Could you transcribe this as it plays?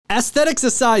Aesthetics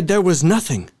aside, there was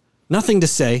nothing to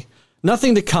say,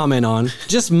 nothing to comment on,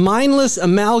 just mindless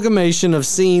amalgamation of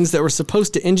scenes that were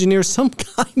supposed to engineer some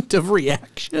kind of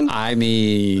reaction. I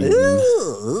mean,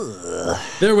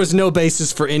 There was no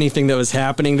basis for anything that was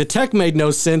happening. The tech made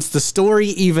no sense, the story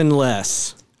even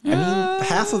less. I mean,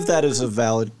 half of that is a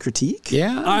valid critique.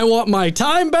 yeah. I want my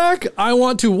time back. I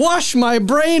want to wash my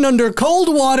brain under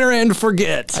cold water and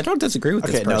forget. I don't disagree with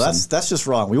this Okay, person. no, that's just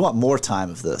wrong. We want more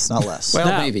time of this, not less. Well,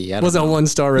 That maybe. I don't was a know.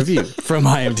 1-star review from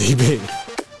IMDb.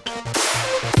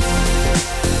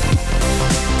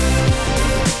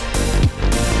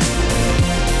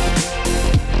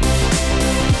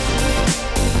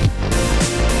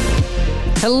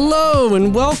 Hello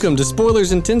and welcome to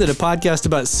Spoilers Intended, a podcast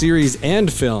about series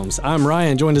and films. I'm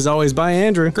Ryan, joined as always by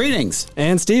Andrew Greetings.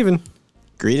 and Steven.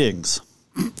 Greetings.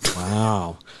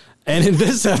 Wow. And in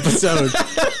this episode,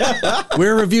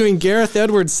 we're reviewing Gareth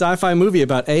Edwards' sci-fi movie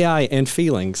about AI and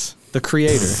feelings. The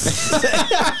Creator.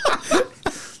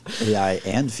 AI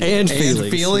and feelings. And feelings.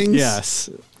 feelings? Yes.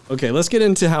 Okay, let's get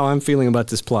into how I'm feeling about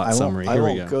this plot summary. I Here we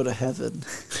won't go. go to heaven.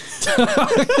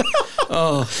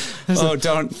 Oh,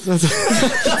 don't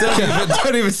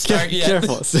even start yet.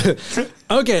 Careful.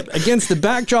 Okay, against the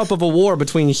backdrop of a war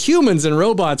between humans and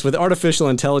robots with artificial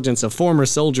intelligence, a former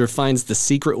soldier finds the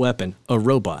secret weapon, a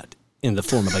robot, in the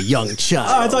form of a young child.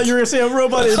 I thought you were going to say a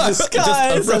robot in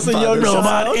disguise as a young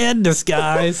robot child. in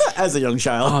disguise. As a young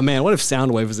child. Oh man, what if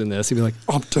Soundwave was in this? He'd be like,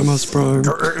 Optimus Prime.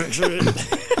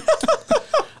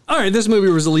 All right, this movie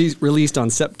was released on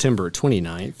September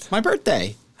 29th. My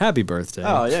birthday. Happy birthday.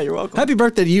 Oh, yeah, you're welcome. Happy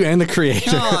birthday to you and the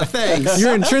creator. Oh, thanks.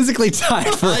 You're intrinsically tied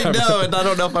forever. I know, and I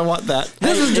don't know if I want that.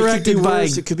 This was It could directed be by...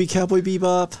 worse. It could be Cowboy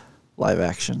Bebop. Live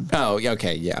action. Oh, yeah,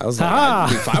 okay, yeah. I was like, Ah. I'd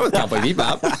be fine with Cowboy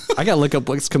Bebop. I got to look up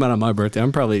what's come out on my birthday.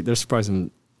 There's probably some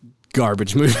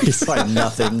garbage movies. Probably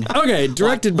nothing. Okay,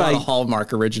 directed Lot by... of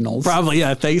Hallmark originals. Probably,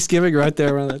 yeah, Thanksgiving right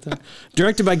there around that time.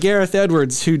 Directed by Gareth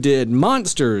Edwards, who did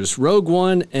Monsters, Rogue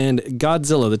One, and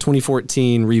Godzilla, the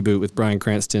 2014 reboot with Bryan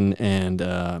Cranston and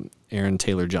Aaron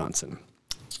Taylor Johnson.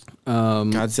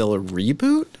 Godzilla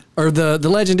reboot? Or the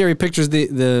Legendary Pictures,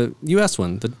 the U.S.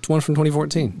 one, the one from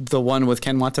 2014. The one with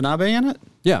Ken Watanabe in it?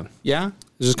 Yeah. Yeah?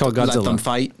 It's just called Let them Godzilla.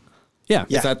 fight? Yeah.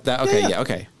 Yeah. Is that okay? Yeah. Yeah,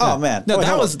 okay. Oh, man. No, Wait, that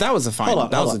hold was on. a fine. Hold on,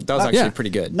 That hold was on. actually Yeah. pretty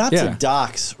good. Not Yeah. to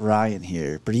dox Ryan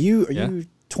here, but are you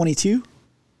 22?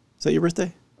 Is that your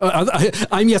birthday?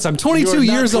 I'm 22 You're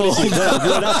not years old. 22. No,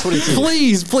 you're not 22.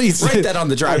 Please. Write that on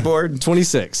the dry board.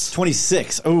 26.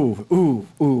 26. Ooh.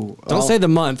 Don't say the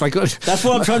month. That's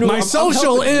what I'm trying to. My I'm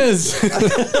social helping you.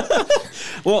 is.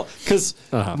 Well, because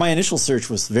my initial search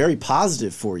was very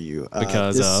positive for you.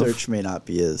 Because this of? search may not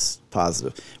be as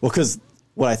positive. Well, because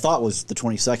what I thought was the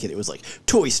 22nd, it was like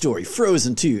Toy Story,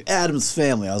 Frozen 2, Addams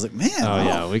Family. I was like, man. Oh,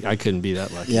 wow. yeah. I couldn't be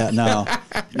that lucky. Yeah,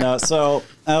 no. So,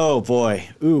 oh boy.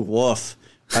 Ooh, woof.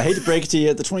 I hate to break it to you.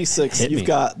 At the 26th, Hit you've me.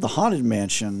 got The Haunted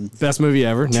Mansion, Best movie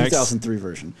ever. Next. 2003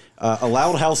 version. A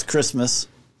Loud House Christmas,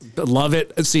 Love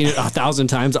it. I've seen it 1,000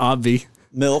 times. Obvi.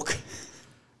 Milk.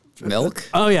 Milk?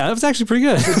 Oh, yeah. That was actually pretty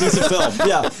good. Decent film.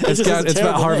 Yeah. It's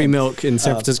about Harvey Milk in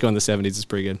San Francisco in the 70s. It's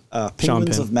pretty good. Sean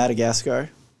Penguins Penn. of Madagascar,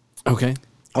 Okay.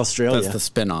 Australia. That's the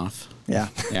spin-off. Yeah.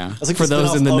 Yeah. I was like For the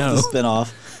those in the spin-off know. of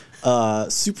the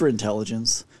spin-off. Super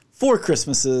Intelligence, Four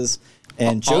Christmases,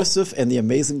 and Joseph and the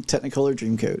Amazing Technicolor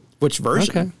Dreamcoat, Which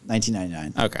version? Okay.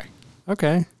 1999. Okay.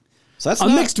 Okay. So that's A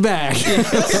not, mixed bag.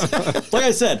 like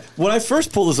I said, when I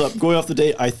first pulled this up, going off the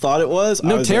date I thought it was. I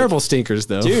No was terrible like, stinkers,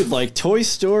 though. dude, like Toy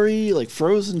Story, like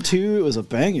Frozen 2, it was a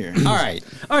banger. All right.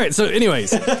 All right. So,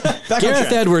 anyways, Back on Gareth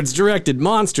track. Edwards directed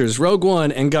Monsters, Rogue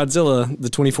One, and Godzilla, the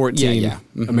 2014 Yeah.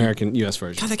 Mhm. American U.S.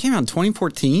 version. God, that came out in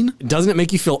 2014? Doesn't it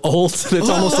make you feel old? It's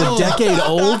almost a decade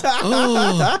old.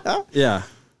 Yeah.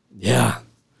 Yeah.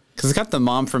 Because it's got the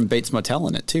mom from Bates Motel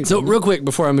in it, too. So, real quick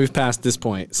before I move past this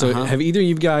point. So, have either of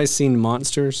you guys seen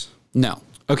Monsters? No.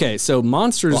 Okay. So,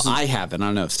 Monsters. Well, I haven't. I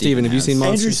don't know if Steven, have you has. seen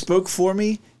Monsters? Andrew spoke for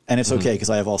me, and it's okay because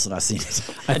I have also not seen it.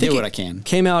 I think do what I can.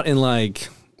 Came out in like,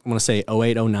 I want to say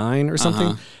 08, 09 or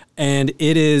something. And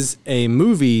it is a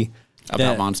movie About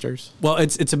that- monsters? Well,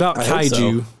 it's about I hope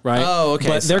kaiju, so. right? Oh, okay.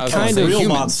 But So they're I was kind gonna of say Real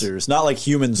humans. monsters, not like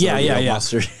humans. Yeah, are yeah, real yeah.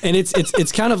 monsters. And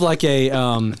it's kind of like a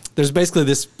there's basically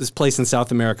this place in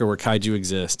South America where kaiju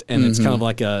exist, and it's kind of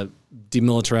like a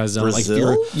demilitarized zone.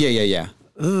 Brazil? Like Yeah.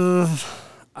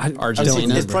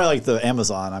 Argentina? It's probably like the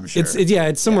Amazon, I'm sure.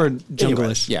 it's somewhere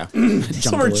jungle-ish. Yeah.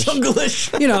 somewhere Jungle-ish.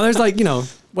 jungle-ish. You know, there's like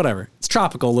whatever. It's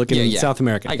tropical looking in Yeah. South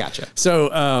America. I gotcha. So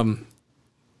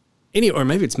Or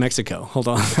maybe it's Mexico. Hold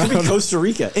on. Could be Costa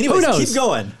Rica. Anyways, knows? keep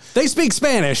going. They speak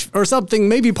Spanish or something,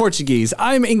 maybe Portuguese.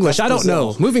 I'm English. I don't know.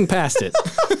 Brazil. Moving past it.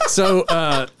 So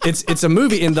it's a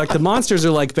movie, and like the monsters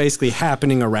are like basically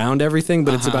happening around everything,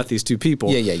 but it's about these two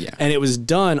people. Yeah. And it was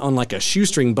done on like a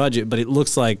shoestring budget, but it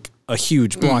looks like a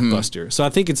huge blockbuster. So I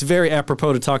think it's very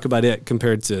apropos to talk about it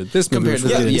compared to this movie. Compared to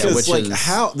which we'll the- get into. Because which like is-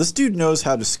 how this dude knows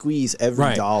how to squeeze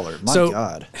every dollar. My so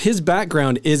God. his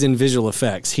background is in visual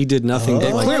effects. He did nothing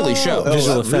but like clearly shows. Oh,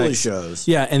 visual that really effects. shows.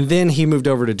 Yeah, and then he moved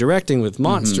over to directing with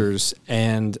Monsters,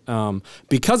 and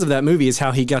because of that movie is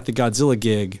how he got the Godzilla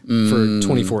gig for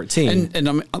 2014.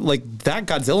 And like that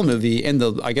Godzilla movie, and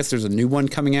I guess there's a new one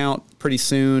coming out pretty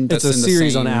soon. It's a in the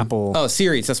series on same- Apple. Oh,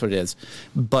 series. That's what it is.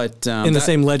 But In the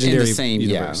same Legendary in the same,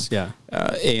 universe, yeah.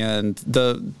 And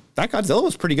that Godzilla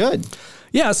was pretty good.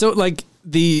 Yeah, so like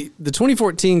the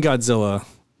 2014 Godzilla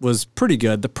was pretty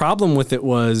good. The problem with it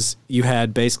was you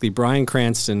had basically Bryan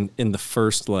Cranston in the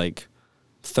first like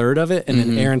third of it, and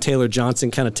then Aaron Taylor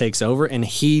Johnson kind of takes over, and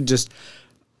he just,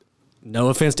 no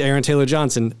offense to Aaron Taylor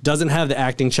Johnson, doesn't have the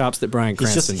acting chops that Bryan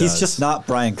Cranston does. He's just not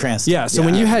Bryan Cranston. Yeah, so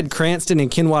when you had Cranston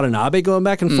and Ken Watanabe going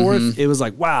back and forth, it was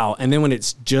like, wow. And then when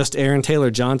it's just Aaron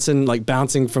Taylor Johnson, like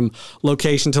bouncing from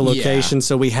location to location,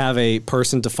 so we have a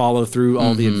person to follow through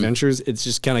all the adventures, it's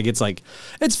just kind of gets like,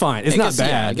 it's fine. It's not bad.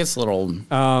 Yeah, it gets a little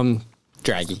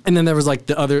draggy. And then there was like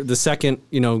the second,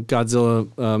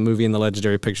 Godzilla movie in the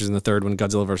Legendary Pictures, and the third one,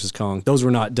 Godzilla vs. Kong. Those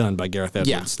were not done by Gareth Edwards.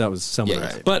 Yeah. That was someone Yeah,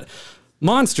 else. right. But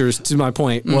Monsters, to my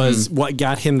point, was what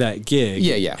got him that gig.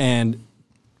 Yeah. And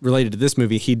related to this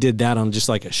movie, he did that on just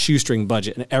like a shoestring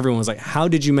budget. And everyone was like, how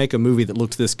did you make a movie that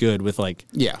looked this good with like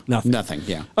nothing?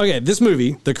 Yeah. Okay, this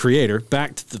movie, the creator,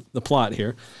 back to the plot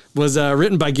here, was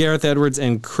written by Gareth Edwards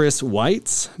and Chris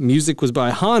Weitz. Music was by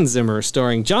Hans Zimmer,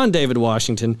 starring John David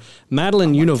Washington,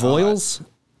 Madeline Univoyles.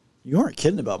 You weren't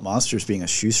kidding about Monsters being a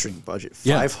shoestring budget.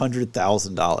 Yeah.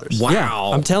 $500,000. Wow. Yeah,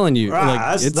 I'm telling you.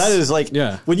 That is like,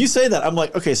 yeah. when you say that, I'm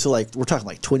like, okay, so like, we're talking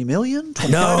like 20 million?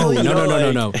 25 No,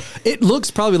 million? no. It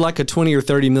looks probably like a $20 or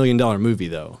 $30 million movie,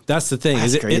 though. That's the thing.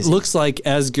 That's It crazy. looks like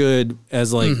as good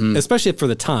as like, especially for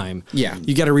the time. Yeah.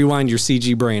 You got to rewind your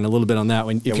CG brain a little bit on that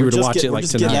one if you were to watch it we're like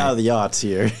just getting out tonight. of the yachts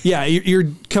here. Yeah,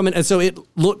 you're coming, and so it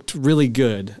looked really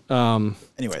good.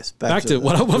 Anyways, Back to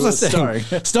what was I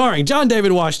saying? Starring John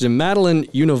David Washington, Madeline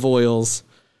Univoyles,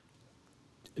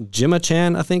 Gemma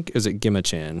Chan, I think. Is it Gemma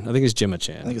Chan? I think it's Gemma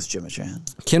Chan. I think it's Jimmy Chan.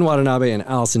 Ken Watanabe and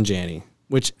Allison Janney,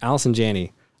 which Allison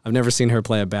Janney, I've never seen her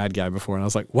play a bad guy before. And I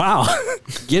was like, wow,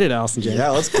 get it, Allison Janney. Yeah,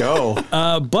 let's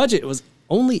go. Budget was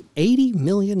only $80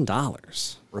 million.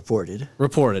 Reported.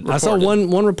 Reported. I saw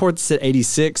one report that said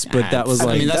 86, but that was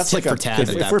like, that's tit for tat if,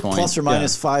 at if that we're point. plus or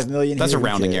minus 5 million, That's here, a who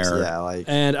rounding cares? error. Yeah, like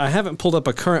and I haven't pulled up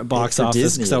a current box for office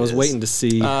Disney because I was it waiting is. to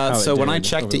see. How So it when did I over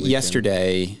checked the it weekend.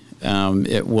 yesterday,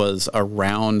 it was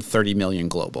around 30 million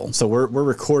global. so we're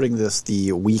recording this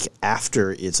the week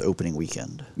after its opening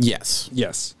weekend. Yes.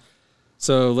 Yes.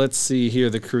 So let's see here.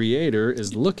 The creator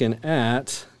is looking at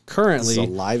This is a currently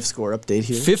live score update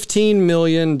here. 15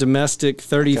 million domestic,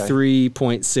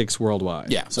 33.6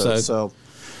 worldwide. Yeah. So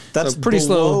that's pretty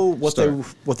slow below start.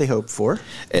 what they hoped for.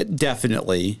 It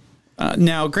definitely.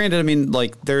 Now, granted, I mean,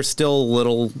 like they're still a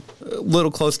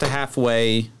little close to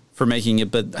halfway for making it,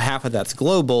 but half of that's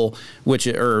global,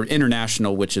 or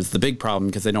international, which is the big problem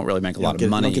because they don't really make a lot of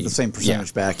money. Don't get the same percentage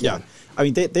Yeah. back. Yeah. I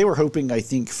mean, they were hoping, I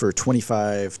think, for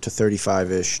 25 to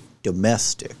 35-ish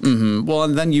domestic. Well,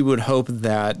 and then you would hope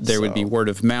that there would be So- word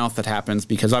of mouth that happens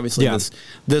because obviously Yeah.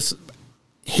 this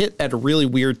hit at a really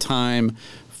weird time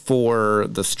for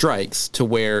the strikes to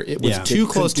where it was Yeah. too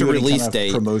close to release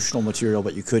date. Promotional material,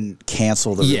 but you couldn't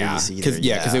cancel the Yeah, release either.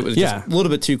 because it was just a little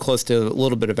bit too close to a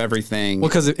little bit of everything. Well,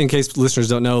 because in case listeners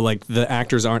don't know, like the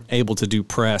actors aren't able to do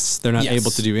press, they're not Yes.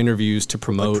 able to do interviews to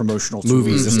promote promotional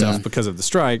movies tours. and stuff because of the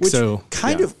strike. Which so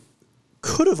kind yeah. of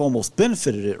could have almost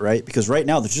benefited it, right? Because right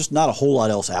now there's just not a whole lot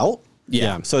else out.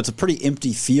 Yeah. So it's a pretty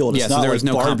empty field. Yeah, It's so not there like was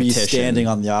no Barbie competition. standing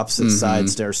on the opposite side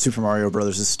there. Super Mario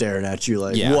Brothers is staring at you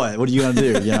like, Yeah. what? What are you going to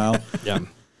do, you know? yeah.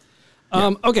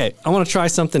 Okay, I want to try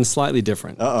something slightly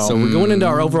different. So we're going into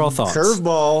our overall thoughts.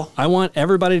 Curveball. I want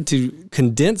everybody to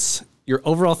condense your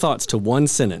overall thoughts to one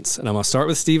sentence, and I'm gonna start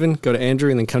with Steven, go to Andrew,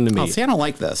 and then come to me. Oh, see, I don't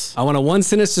like this. I want a one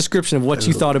sentence description of what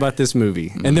you thought about this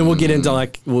movie, and then we'll get into the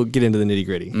nitty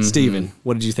gritty. Steven,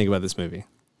 what did you think about this movie?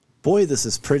 Boy, this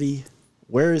is pretty.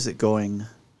 Where is it going?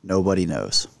 Nobody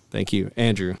knows. Thank you,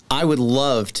 Andrew. I would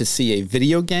love to see a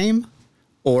video game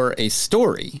or a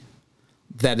story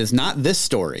that is not this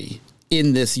story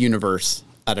in this universe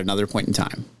at another point in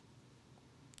time.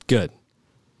 Good.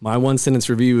 My one sentence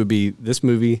review would be: this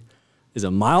movie is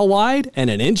a mile wide and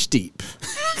an inch deep.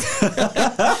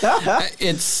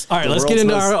 It's All right, let's get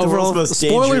into our overall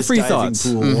spoiler-free thoughts.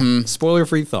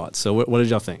 Spoiler-free thoughts. So, what did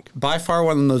y'all think? by far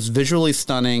one of the most visually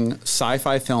stunning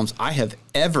sci-fi films I have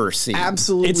ever seen.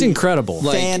 Absolutely. It's incredible.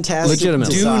 Like, fantastic.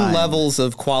 legitimately. Dune design. levels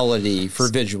of quality for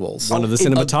visuals. One of the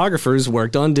cinematographers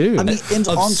worked on Dune. I mean, and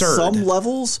on Absurd. some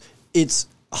levels, it's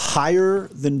higher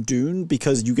than Dune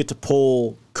because you get to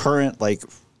pull current, like,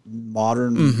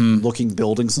 modern looking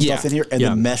buildings and Yeah. stuff in here and Yeah.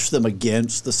 then mesh them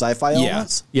against the sci-fi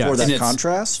elements Yeah. for And that it's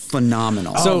contrast.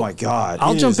 Phenomenal. Oh my God.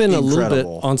 I'll it jump is in a little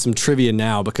incredible. bit on some trivia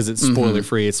now because it's spoiler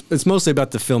free. It's mostly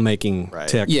about the filmmaking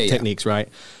Right. Yeah, yeah. techniques, right?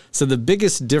 So the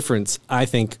biggest difference, I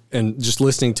think, and just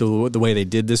listening to the way they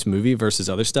did this movie versus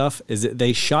other stuff, is that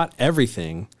they shot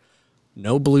everything.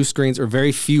 No blue screens or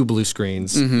very few blue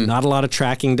screens, not a lot of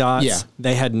tracking dots. Yeah.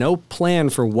 They had no plan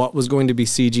for what was going to be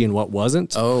CG and what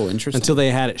wasn't. Oh, interesting. Until they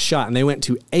had it shot. And they went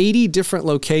to 80 different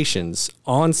locations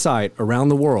on site around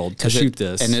the world to shoot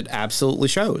this. And it absolutely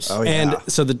shows. Oh, yeah. And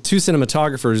so the two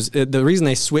cinematographers, the reason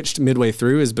they switched midway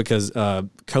through is because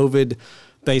COVID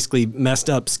basically messed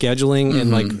up scheduling.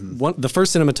 And like the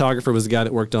first cinematographer was the guy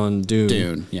that worked on Dune.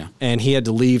 Dune, yeah. And he had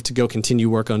to leave to go continue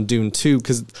work on Dune 2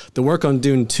 because the work on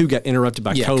Dune 2 got interrupted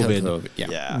by Yeah, COVID. Yeah.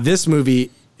 Yeah. This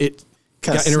movie, it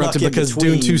Kinda got interrupted snuck in because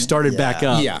Dune 2 between. started back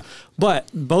up. Yeah. But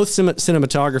both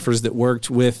cinematographers that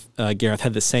worked with Gareth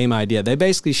had the same idea. They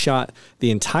basically shot the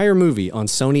entire movie on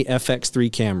Sony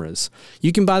FX3 cameras.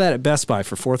 You can buy that at Best Buy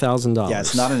for $4,000. Yeah,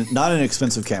 it's not an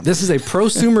expensive camera. This is a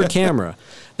prosumer camera.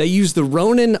 They use the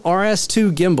Ronin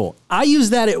RS2 gimbal. I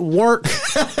use that at work.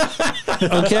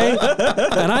 Okay?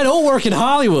 And I don't work in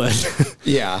Hollywood.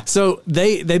 Yeah. So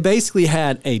they basically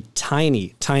had a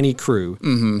tiny crew.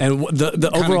 And the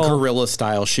Kind overall of guerrilla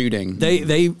style shooting.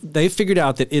 they figured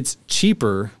out that it's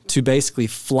cheaper to basically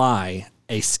fly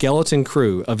a skeleton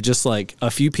crew of just like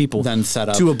a few people Then set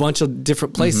up. to a bunch of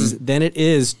different places than it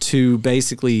is to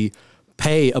basically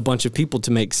pay a bunch of people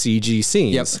to make CG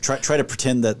scenes. Yep. Try to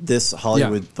pretend that this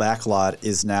Hollywood backlot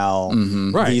is now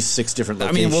Right. these 6 different I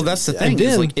locations. mean, well, that's the thing. then-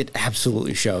 Is like it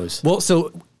absolutely shows. Well,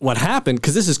 so what happened,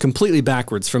 because this is completely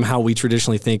backwards from how we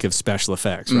traditionally think of special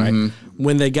effects, right?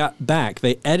 When they got back,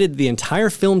 they edited the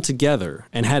entire film together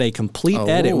and had a complete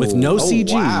edit with no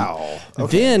CG. wow.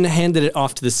 Then handed it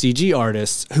off to the CG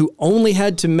artists who only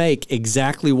had to make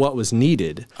exactly what was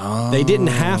needed. They didn't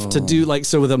have to do like,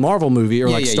 so with a Marvel movie or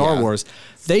like yeah, Star yeah. Wars,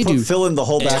 they do fill in the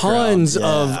whole background. tons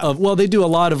Yeah. of, well, they do a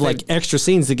lot of like extra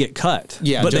scenes that get cut.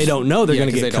 Yeah, but they don't know they're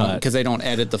going to get cut. because they don't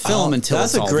edit the film until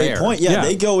That's it's a all great there. point. Yeah, Yeah.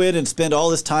 they go in and spend all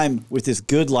this time with this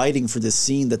good lighting for this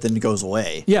scene that then goes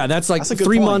away. Yeah, that's like That's a good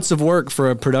 3 point. months of work for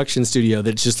a production studio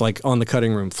that's just like on the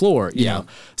cutting room floor. You Yeah. know?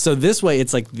 So this way,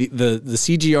 it's like the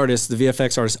CG artists, the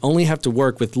VFX artists only have to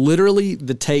work with literally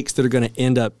the takes that are going to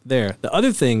end up there. The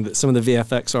other thing that some of the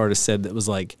VFX artists said that was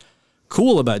like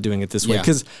cool about doing it this way, Yeah.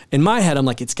 because in my head, I'm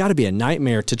like, it's got to be a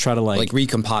nightmare to try to like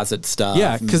Recomposite stuff.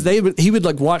 yeah, because he would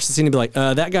like watch the scene and be like,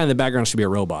 that guy in the background should be a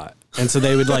robot. And so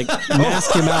they would like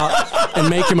mask him out and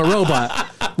make him a robot.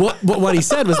 What he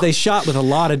said was they shot with a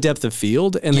lot of depth of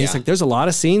field. And he's Yeah. like, there's a lot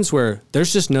of scenes where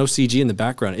there's just no CG in the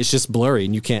background. It's just blurry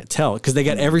and you can't tell because they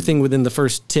got everything within the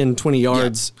first 10, 20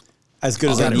 yards. As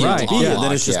good as Oh, that yeah. needs to be, Yeah. and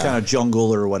then it's just Yeah. kind of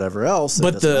jungle or whatever else. It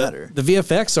But doesn't matter. the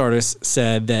VFX artist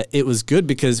said that it was good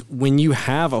because when you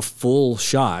have a full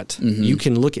shot, you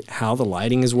can look at how the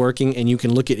lighting is working and you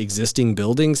can look at existing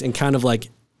buildings and kind of like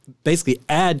basically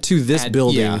add to this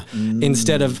building yeah.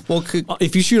 instead of Well,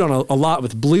 if you shoot on a lot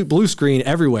with blue screen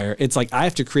everywhere, it's like I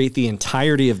have to create the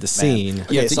entirety of the scene. You,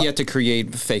 Okay, have to, so- you have to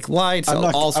create fake lights, I'm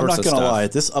not, all I'm sorts not of gonna stuff. lie.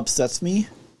 This upsets me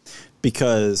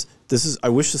because I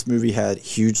wish this movie had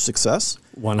huge success.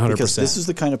 100%. Because this is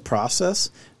the kind of process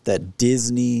that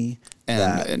Disney,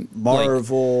 And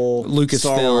Marvel, like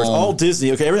Star Wars, Lucasfilm. all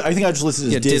Disney. Okay, I think I just listed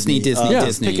as Yeah, Disney. Disney.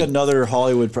 Just pick another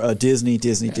Hollywood. Disney.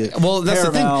 Well, that's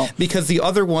the Paramount. thing, because the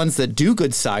other ones that do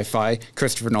good sci-fi,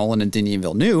 Christopher Nolan and Denis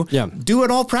Villeneuve, Yeah. do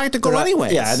it all practical They're not-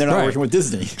 anyways. Yeah, and they're not Right. working with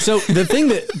Disney. So the thing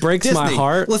that breaks my Disney,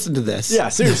 heart, listen to this. Yeah,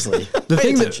 seriously. the Pay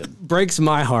thing attention. that breaks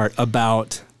my heart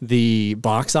about the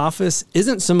box office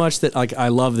isn't so much that like I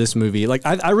love this movie. Like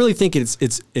I really think it's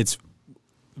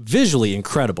visually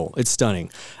incredible. It's stunning.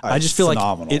 I just feel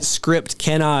phenomenal. like its script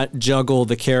cannot juggle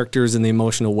the characters in the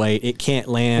emotional weight. It can't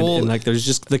land, Well- and like there's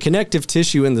just the connective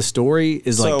tissue in the story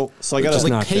is like So I gotta- just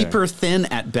Like not there. paper thin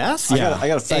at best. I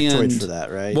got a factoid And- for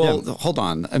that, right? Well, hold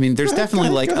on. I mean, there's definitely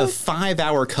go like ahead. a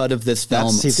 5-hour cut of this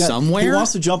film He's got- somewhere. He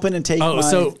wants to jump in and take Oh, my,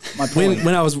 so my point.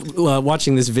 when I was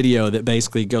watching this video that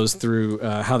basically goes through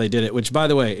how they did it, which by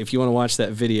the way, if you want to watch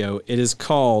that video, it is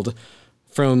called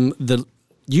From the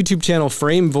YouTube channel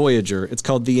Frame Voyager. It's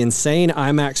called The Insane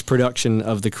IMAX Production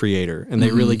of the Creator, and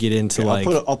they really get into like.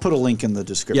 I'll put a link in the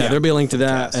description. Yeah, there'll be a link to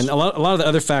that, Podcast. and a lot of the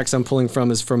other facts I'm pulling from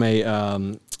is from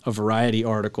a Variety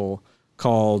article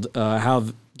called "How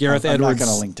Gareth I'm Edwards." not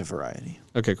going to link to Variety.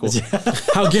 Okay, cool.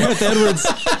 How Gareth Edwards'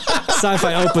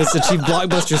 sci-fi opus achieved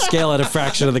blockbuster scale at a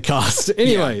fraction of the cost.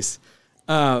 Anyways,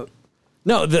 no,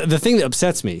 the thing that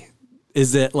upsets me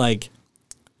is that like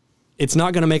it's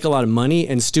not going to make a lot of money,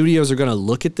 and studios are going to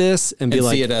look at this and be And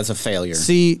like, see it as a failure.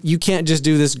 "See, you can't just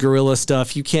do this guerrilla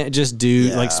stuff. You can't just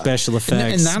do like special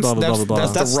effects." and that's, blah blah blah blah blah.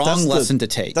 that's the wrong lesson to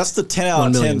take. That's the 10 out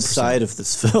of 10 1,000,000%. side of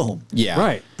this film. yeah.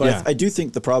 Right. But yeah. I do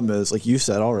think the problem is, like you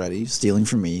said already, stealing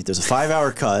from me. There's a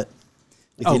 5-hour cut.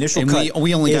 Like the initial and cut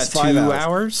we only is got 5 2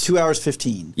 hours? 2 hours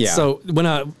 15. Yeah. So when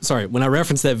I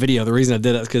referenced that video, the reason I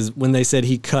did it is because when they said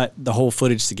he cut the whole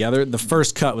footage together, the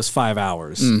first cut was 5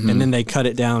 hours, and then they cut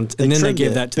it down, and then they trimmed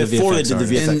gave it that to the before they VFX did the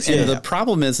artist. VFX. And Yeah. the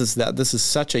problem is that this is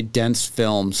such a dense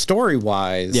film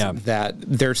story-wise that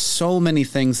there's so many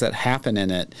things that happen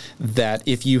in it that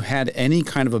if you had any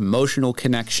kind of emotional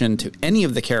connection to any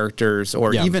of the characters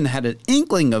or even had an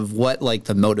inkling of what like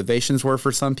the motivations were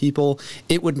for some people,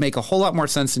 it would make a whole lot more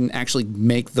sense and actually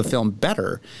make the film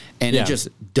better. And it just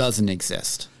doesn't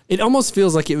exist. It almost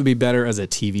feels like it would be better as a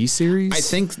TV series. I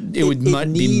think it would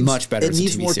be much better as a TV It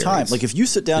needs more time. series. Like if you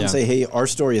sit down and Yeah. say, hey, our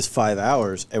story is 5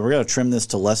 hours and we're going to trim this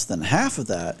to less than half of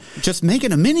that. Just make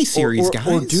it a mini-series, guys.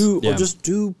 Or just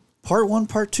do part 1,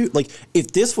 part 2. Like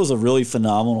if this was a really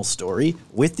phenomenal story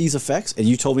with these effects and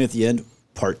you told me at the end,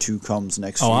 part 2 comes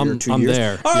next year or 2 I'm years.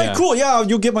 there. All right, Yeah. cool. Yeah,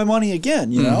 you'll get my money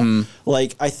again, you know?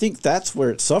 Like I think that's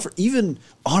where it suffered. Even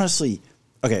honestly,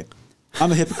 okay,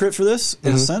 I'm a hypocrite for this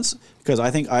in a sense because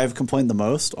I think I've complained the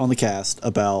most on the cast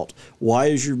about why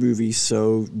is your movie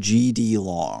so GD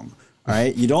long? All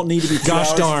right, you don't need to be 2 Gosh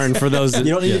hours. darn for those. You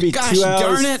don't need to be Gosh 2 hours,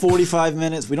 darn it. 45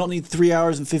 minutes. We don't need 3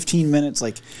 hours and 15 minutes.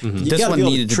 Like you This gotta one be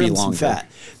able needed to to be trim some longer. fat.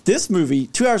 This movie,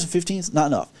 2 hours and 15 is not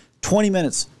enough. 20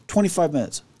 minutes, 25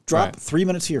 minutes. Drop Right. 3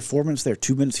 minutes here, 4 minutes there,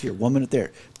 2 minutes here, 1 minute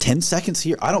there, 10 seconds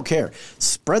here. I don't care.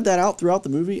 Spread that out throughout the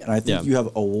movie, and I think you have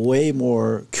a way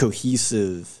more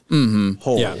cohesive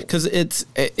whole. Yeah. Because it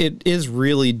is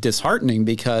really disheartening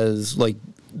because like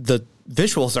the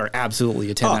visuals are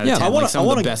absolutely a 10 out of 10. I wanna- like some I of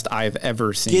wanna the best I've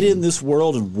ever seen. Get in this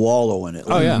world and wallow in it.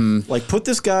 Like, yeah. Like put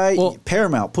this guy, Well-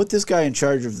 Paramount, put this guy in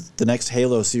charge of the next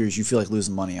Halo series you feel like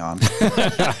losing money on.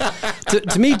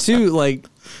 to me too, like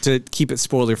to keep it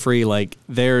spoiler free, like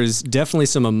there's definitely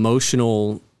some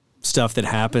emotional stuff that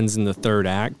happens in the third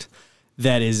act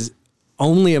that is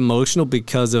only emotional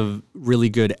because of really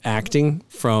good acting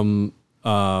from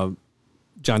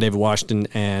John David Washington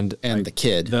and the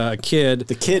kid. the kid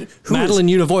The kid who Madeline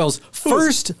Univoyle's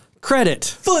first credit.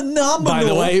 phenomenal. By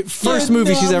the way, first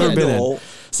movie she's ever been in. Phenomenal.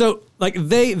 So like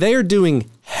they are doing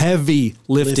heavy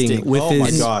lifting Lifting. with Oh my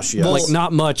his, gosh, yes. like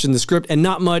not much in the script and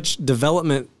not much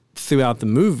development throughout the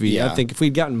movie. Yeah. I think if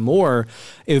we'd gotten more,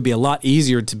 it would be a lot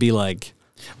easier to be like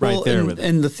right Well, there and, with it.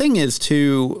 and the thing is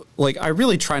too, like I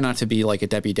really try not to be like a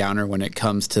Debbie Downer when it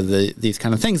comes to these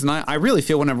kind of things. And I really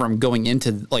feel whenever I'm going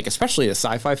into like, especially a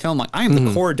sci-fi film, like I am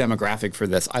the core demographic for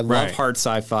this. I love Right. hard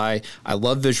sci-fi. I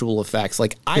love visual effects.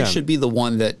 Like I should be the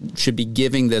one that should be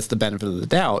giving this the benefit of the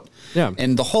doubt. Yeah.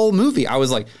 And the whole movie, I was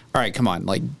like, all right, come on,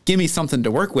 like give me something to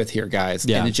work with here, guys.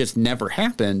 Yeah. And it just never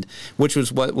happened, which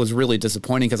was what was really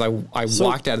disappointing because I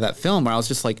walked out of that film where I was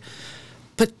just like,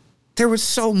 but there was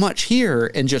so much here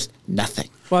and just nothing.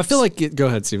 Well, I feel like go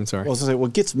ahead, Steven. Sorry. Well, I was gonna say,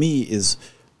 what gets me is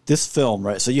this film,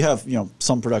 right? So you have,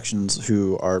 some productions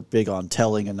who are big on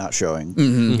telling and not showing.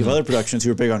 You have other productions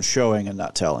who are big on showing and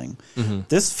not telling.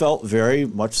 This felt very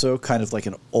much so kind of like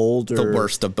an older... The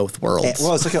worst of both worlds.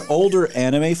 Well, it's like an older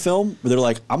anime film where they're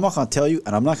like, I'm not going to tell you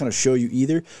and I'm not going to show you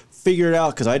either. Figure it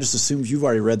out because I just assumed you've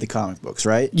already read the comic books,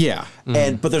 right? Yeah.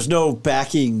 But there's no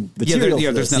backing material.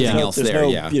 for there's this. nothing else there's there, no,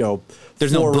 yeah.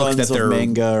 There's no four book runs that of they're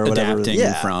manga or whatever.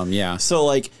 adapting from, yeah. So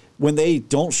like when they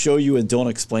don't show you and don't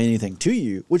explain anything to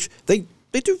you, which they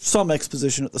do some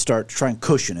exposition at the start to try and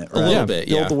cushion it, right? little bit,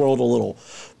 build yeah. the world a little.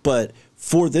 But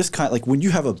for this kind, like when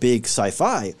you have a big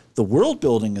sci-fi, the world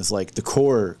building is like the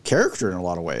core character in a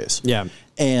lot of ways. Yeah.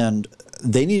 And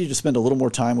they needed to spend a little more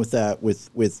time with that,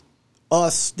 with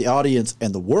us, the audience,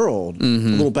 and the world, a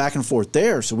little back and forth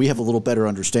there, so we have a little better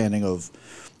understanding of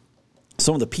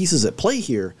some of the pieces at play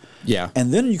here. Yeah.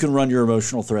 And then you can run your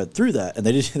emotional thread through that. And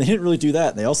they didn't really do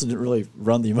that. And they also didn't really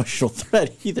run the emotional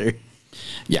thread either.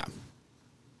 Yeah.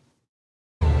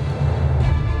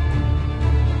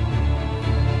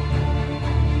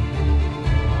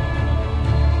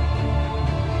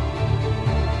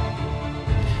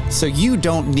 So you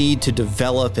don't need to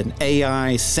develop an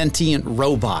AI sentient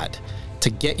robot. to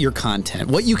get your content,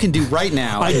 what you can do right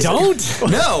now. I don't.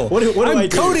 No. What do I I'm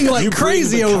do? coding like You bring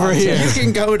crazy the over content. here. You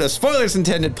can go to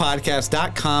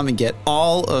spoilersintendedpodcast.com and get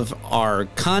all of our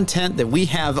content that we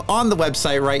have on the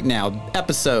website right now.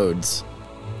 Episodes.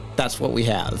 That's what we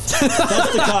have.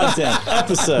 That's the content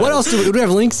episode. What else do we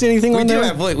have? Links to anything on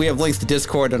there? We have links to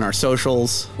Discord and our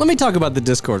socials. Let me talk about the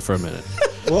Discord for a minute.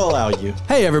 We'll allow you.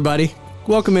 Hey, everybody.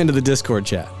 Welcome into the Discord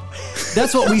chat.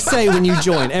 That's what we say when you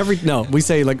join. We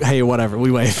say like, hey, whatever.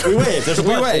 We wave. We wave. There's a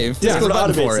button. wave. Discord There's a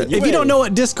button automates for it. If you don't know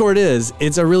what Discord is,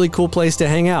 it's a really cool place to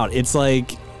hang out. It's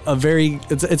like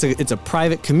it's a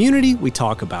private community. We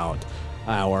talk about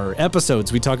our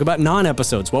episodes. We talk about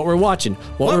non-episodes, what we're watching,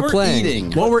 what we're playing,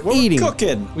 eating. what we're eating,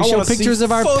 cooking. We I show wanna see pictures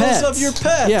of our photos pets. of your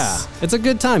pets. Yeah, it's a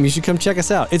good time. You should come check us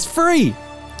out. It's free.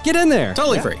 Get in there.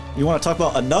 Totally Yeah. free. You want to talk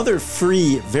about another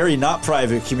free, very not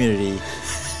private community?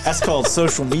 That's called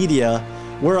social media.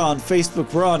 We're on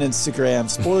Facebook. We're on Instagram.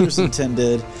 Spoilers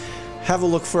intended. Have a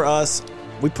look for us.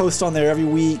 We post on there every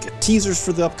week. Teasers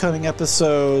for the upcoming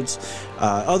episodes.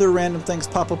 Other random things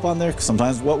pop up on there.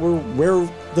 Sometimes where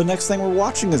the next thing we're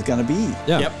watching is going to be.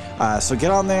 Yeah. Yep. So get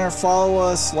on there, follow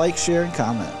us, like, share, and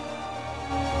comment.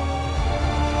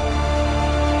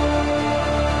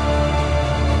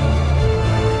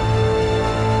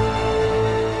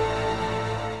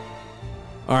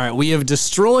 All right, we have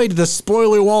destroyed the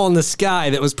spoiler wall in the sky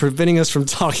that was preventing us from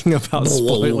talking about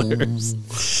spoilers.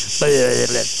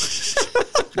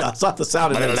 No, it's not the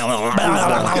sound of it.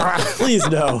 Please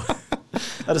no.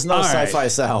 That is not All a right. sci-fi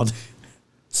sound.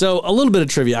 So a little bit of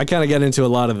trivia. I kind of got into a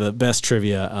lot of the best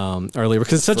trivia earlier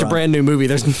because it's such a Front. brand new movie.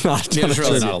 There's not a ton There's of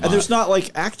really trivia. not a lot. And there's not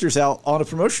like actors out on a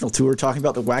promotional tour talking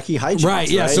about the wacky hijinks. Right,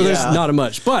 yeah. So there's Yeah. not a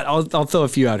much, but I'll throw a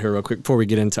few out here real quick before we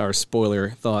get into our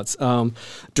spoiler thoughts.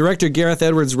 Director Gareth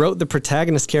Edwards wrote the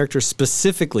protagonist character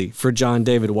specifically for John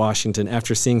David Washington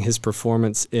after seeing his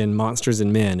performance in Monsters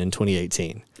and Men in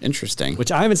 2018. Interesting.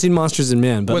 Which I haven't seen Monsters and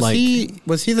Men, but was like,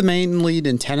 was he the main lead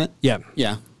in Tenet? yeah,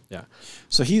 Yeah. yeah,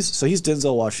 So he's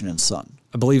Denzel Washington's son.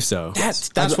 I believe so.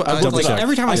 That's I what I was double like. check.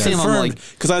 Every time I see him, I'm like,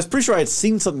 because I was pretty sure I had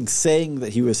seen something saying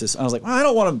that he was his. I was like, well, I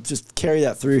don't want to just carry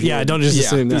that through. Yeah, here. don't just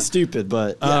assume Be that. stupid,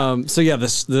 but yeah. So yeah,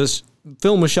 this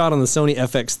film was shot on the Sony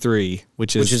FX3,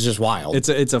 which is just wild. It's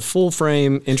a full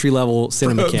frame entry level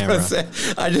cinema camera.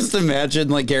 I just imagine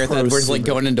like Gareth Edwards like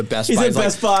going into Best He's Buy. in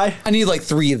Best Buy. I need like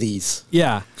 3 of these.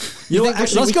 Yeah, You know what, think-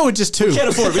 actually, let's we- go with just 2. We can't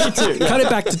afford it. We need two. Cut it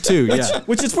back to 2. Yeah.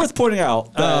 Which is worth pointing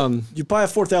out. That you buy a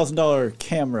 $4,000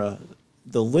 camera,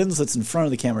 the lens that's in front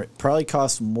of the camera probably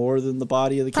costs more than the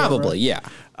body of the camera. Probably, yeah.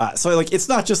 So like, it's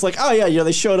not just like, oh yeah,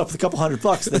 they showed up with a couple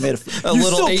 $100. They made A you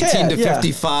little still 18 can, to yeah.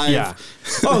 55. Yeah.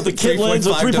 Oh, the kit lens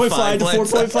of 3.5 to 3.5 to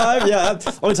 5 4.5. Yeah,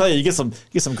 let me tell you, you get some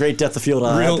great depth of field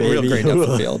on Real, that, baby. real great depth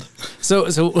of field. So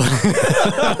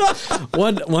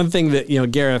one thing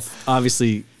that Gareth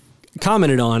obviously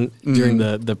commented on during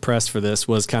the press for this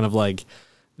was kind of like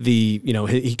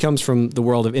he comes from the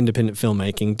world of independent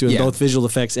filmmaking, doing Yeah. both visual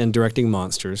effects and directing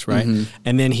monsters, right?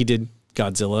 And then he did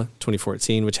Godzilla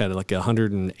 2014, which had like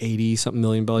 $180 something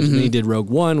million budget. And then he did Rogue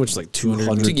One, which is like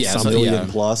 200 Yeah, so something. million yeah.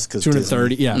 plus because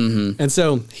 230, yeah. And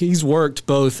so he's worked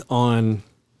both on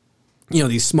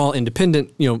these small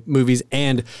independent movies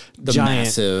and The giant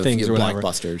massive things or whatever.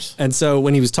 blockbusters. And so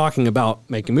when he was talking about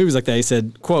making movies like that, he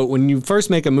said, quote, "When you first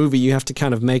make a movie, you have to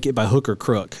kind of make it by hook or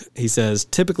crook." He says,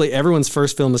 "Typically everyone's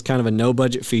first film is kind of a no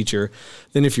budget feature.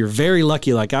 Then if you're very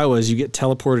lucky like I was, you get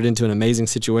teleported into an amazing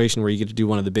situation where you get to do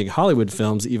one of the big Hollywood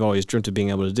films that you've always dreamt of being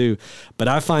able to do. But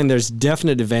I find there's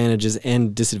definite advantages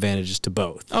and disadvantages to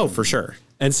both." Oh, for sure.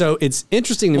 And so it's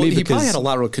interesting to Well, me he because probably had a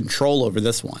lot of control over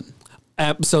this one.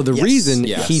 so the Yes, reason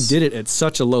yes. he did it at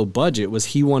such a low budget was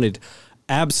he wanted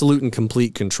absolute and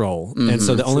complete control. And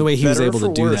so the only way he was better or able to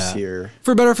for do worse that here.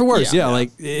 for better or for worse. Yeah. Yeah.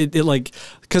 Like it like,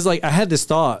 cause like I had this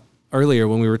thought earlier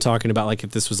when we were talking about like,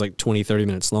 if this was like 20, 30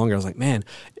 minutes longer, I was like, man,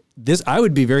 I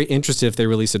would be very interested if they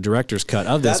release a director's cut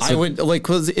of this. I would like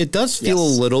because it does feel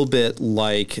Yes. a little bit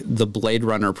like the Blade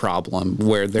Runner problem,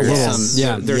 where there's Yes.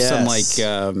 there's some Yes.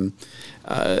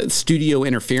 like studio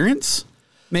interference.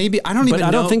 Maybe I don't even.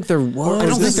 I don't know. think there was. I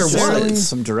don't think there Necessarily was.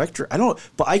 some director. I don't.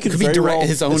 But I could Could be very direct- well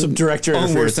his own- some director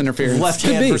own worst interference. Left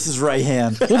Could hand be. versus right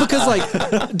hand. Well, because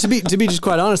like to be just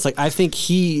quite honest, like I think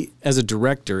he as a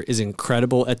director is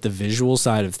incredible at the visual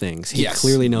side of things. He Yes.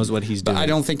 clearly knows what he's doing. I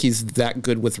don't think he's that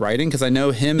good with writing because I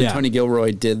know him and Yeah. Tony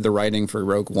Gilroy did the writing for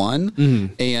Rogue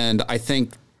One, and I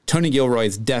think Tony Gilroy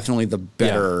is definitely the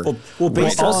better. Well,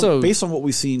 based also- on what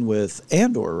we've seen with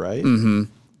Andor, right?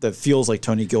 that feels like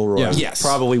Tony Gilroy. Yeah. Yes.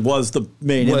 Probably was the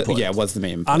main input. Yeah, was the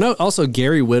main. I know also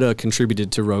Gary Whitta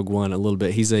contributed to Rogue One a little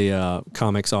bit. He's a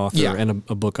comics author Yeah. and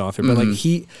a book author, but like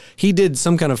he did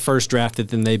some kind of first draft that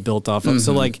then they built off of.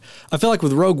 So like I feel like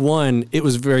with Rogue One, it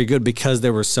was very good because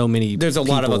there were so many. There's a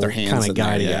lot of people other hands kinda in there,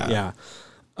 guiding yeah. it.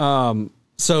 Yeah.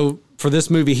 So for this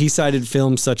movie, he cited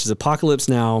films such as Apocalypse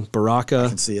Now, Baraka, I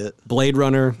can see it. Blade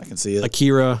Runner, I can see it.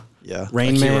 Akira, Yeah.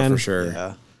 Rain Akira Man, for sure.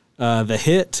 Yeah. The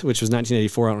Hit, which was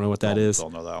 1984. I don't know what that is.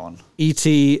 Don't know that one.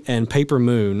 E.T. and Paper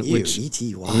Moon, Ew, which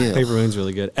E.T. Wow. Paper Moon's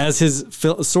really good as his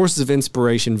sources of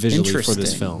inspiration visually for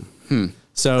this Interesting. film.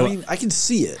 So I mean, I can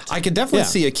see it. I could definitely Yeah.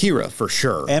 see Akira for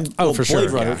sure. And Oh, for Blade sure,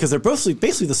 Runner, yeah. because they're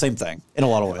basically the same thing in a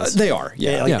lot of ways. They are,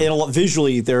 yeah. Like, Yeah. in a lot,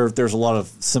 visually, there's a lot of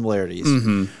similarities.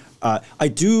 I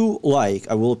do like.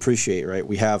 I will appreciate. Right,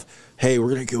 we have. Hey, we're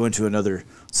gonna go into another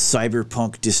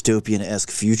cyberpunk dystopian-esque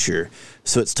future,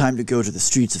 so it's time to go to the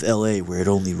streets of L.A. where it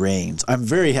only rains. I'm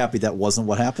very happy that wasn't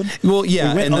what happened. Well, yeah,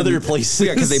 we went and other then- places.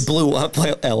 Yeah, because they blew up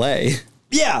L.A.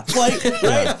 Yeah, like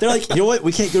right. They're like, you know what?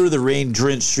 We can't go to the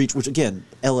rain-drenched streets. Which again,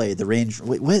 L.A. The rain.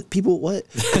 Wait, what? People, what?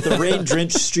 The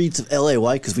rain-drenched streets of L.A.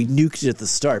 Why? Because we nuked it at the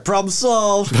start. Problem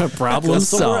solved. Problem Go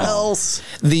somewhere solved. else.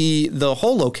 The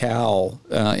whole locale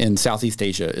in Southeast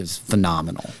Asia is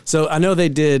phenomenal. So I know they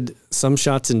did some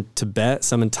shots in Tibet,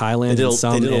 some in Thailand, They and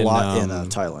some did a in, lot in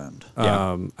Thailand.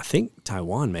 I think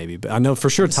Taiwan maybe, but I know for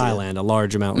sure Thailand, a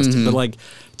large amount was. But like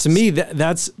to me,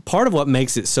 that's part of what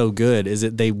makes it so good is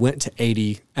that they went to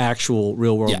 80 actual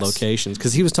real world Yes. locations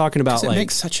because he was talking about It like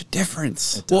makes such a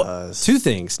difference. well, two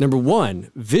things. Number one,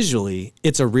 visually,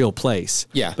 it's a real place.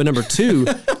 Yeah. But number two,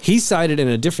 he cited in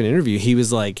a different interview, he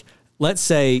was like, let's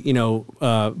say,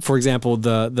 for example,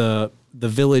 the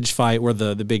village fight where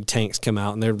the big tanks come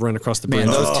out and they run across the bridge.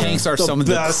 Man, those tanks are The some of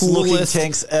the best looking coolest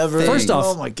tanks ever. First off,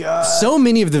 oh my god! So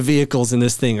many of the vehicles in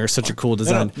this thing are such a cool No,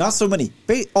 design. not so many.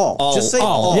 All. Just say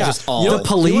all. all. Yeah, Just all. the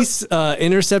police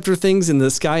interceptor things in the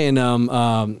sky in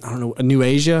I don't know, New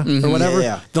Asia or whatever.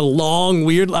 Yeah. The long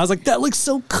weird. I was like, that looks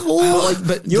so cool.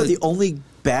 but You know what the only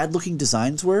bad looking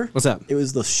designs were? What's that? It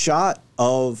was the shot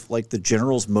of like the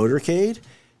general's motorcade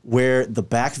where the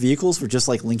back vehicles were just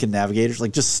like Lincoln Navigators,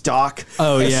 like just stock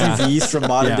SUVs from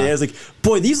modern Yeah. day. I was like,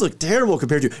 boy, these look terrible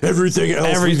compared to everything else.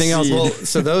 Everything we've else. seen. Well,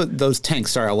 so those tanks.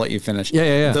 Sorry, I'll let you finish.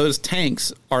 Yeah. Those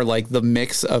tanks are like the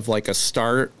mix of like a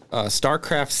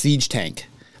StarCraft siege tank,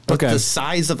 but Okay. the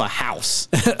size of a house.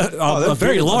 a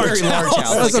very large house.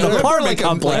 That's Like an a- apartment like a-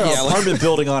 complex. yeah, like- apartment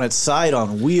building on its side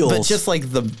on wheels. But just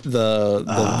like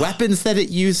the weapons that it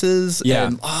uses, Yeah.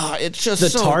 and it's just the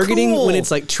so targeting cool. when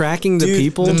it's like tracking the Dude,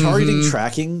 people. the targeting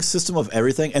tracking system of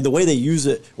everything and the way they use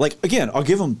it. Like again, I'll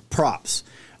give them props.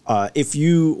 If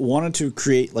you wanted to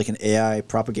create like an AI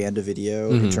propaganda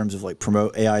video in terms of like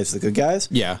promote AI as the good guys,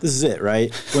 Yeah. this is it, right?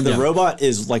 When the robot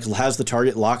is like has the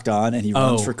target locked on and he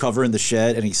runs Oh. for cover in the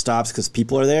shed and he stops because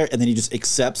people are there, and then he just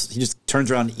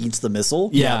turns around and eats the missile.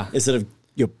 Yeah. Instead of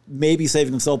maybe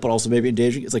saving himself, but also maybe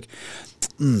endangering. It's like,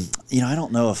 I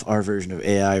don't know if our version of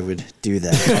AI would do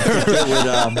that. I think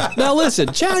it would, Now listen,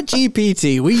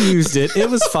 ChatGPT, we used it. It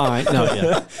was fine. No,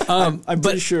 yeah. I'm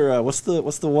pretty sure. What's the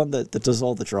one that does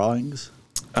all the drawings?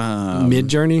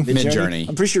 Mid-Journey. Midjourney.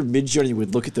 I'm pretty sure Midjourney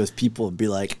would look at those people and be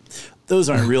like, "Those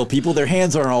aren't real people. Their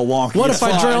hands aren't all wonky." What It's if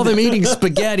I fine." draw them eating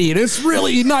spaghetti and it's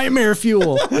really nightmare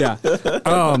fuel? Yeah.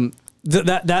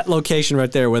 That location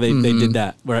right there where they did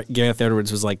that, where Gareth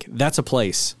Edwards was like, that's a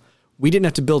place. We didn't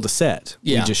have to build a set.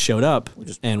 Yeah. We just showed up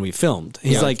and we filmed.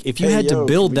 He's Yeah. like, if you Hey, had yo, to can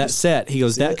build we that just set, he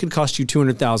goes, that it? could cost you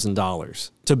 $200,000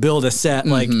 to build a set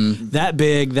like that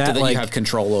big, that that like you have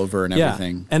control over and yeah.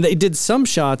 everything. And they did some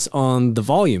shots on the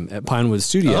volume at Pinewood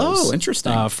Studios. Oh,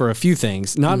 interesting. For a few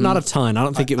things, not a ton. I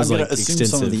don't think it was I'm gonna like assume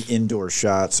extensive. some of the indoor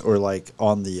shots or like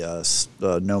on the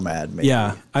Nomad. Maybe.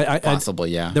 yeah,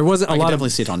 Possibly, yeah. There wasn't a I lot can of definitely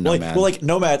see it on Like, Nomad. well, like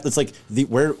Nomad, it's like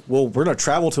we're gonna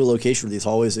travel to a location where these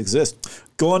hallways exist.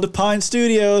 Going to Pine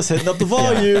Studios, hitting up the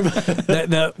volume.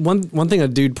 the one thing a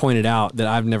dude pointed out that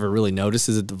I've never really noticed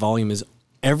is that the volume is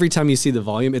every time you see the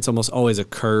volume, it's almost always a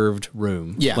curved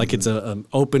room. Yeah. like it's an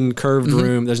open curved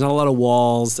room. There's not a lot of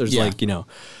walls. There's Yeah. like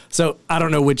So I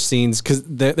don't know which scenes because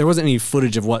there wasn't any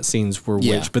footage of what scenes were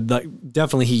Yeah. which, but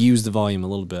definitely he used the volume a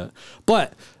little bit.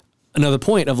 But another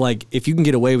point of like, if you can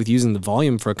get away with using the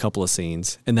volume for a couple of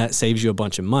scenes and that saves you a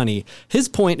bunch of money, his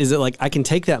point is that like, I can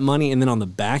take that money and then on the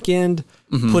back end,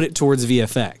 put it towards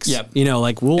VFX. Yep.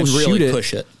 Like we'll And shoot really it.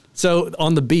 push it. So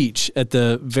on the beach at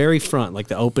the very front, like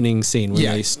the opening scene when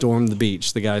Yeah. they storm the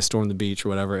beach, the guys storm the beach or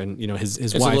whatever. And his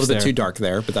It's a wife's little bit there. too dark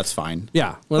there, but that's fine.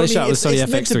 Yeah. Well, they shot with Sony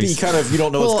it's meant to be FX3s. kind of you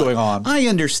don't know what's going on. I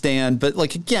understand, but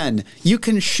like again, you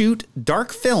can shoot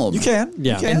dark film. You can.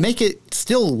 Yeah. You can. and make it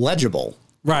still legible.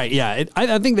 Right. Yeah.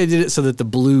 I think they did it so that the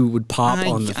blue would pop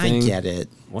on the I thing. get it.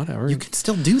 Whatever. You can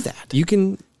still do that. You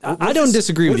can. I don't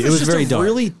disagree with you. It was very dark.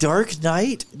 Really dark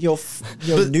night.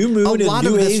 New moon A lot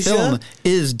in New of this Asia, film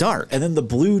is dark. and then the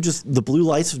blue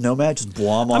lights of Nomad just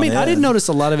blom on. I mean, I in. didn't notice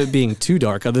a lot of it being too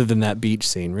dark, other than that beach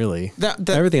scene. Really,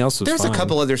 everything else was. There's fine. a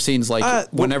couple other scenes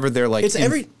like whenever they're like It's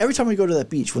every time we go to that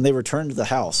beach when they return to the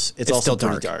house, it's also still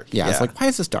pretty dark. dark. Yeah, it's like, why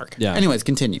is this dark? Yeah. Anyways,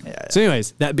 continue. So,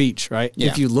 anyways, that beach, right? Yeah.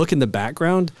 If you look in the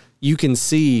background, you can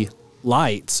see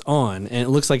lights on, and it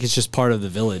looks like it's just part of the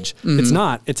village. It's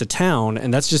not. It's a town,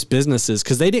 and that's just businesses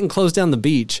because they didn't close down the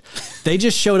beach. They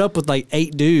just showed up with like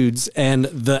 8 dudes and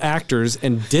the actors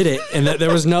and did it, and that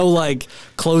there was no like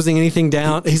closing anything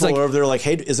down. He's like, People are over there like,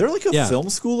 hey, is there like a Yeah. film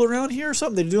school around here or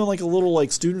something? They're doing like a little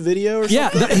like student video or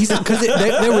yeah, something. he's because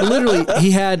they were literally.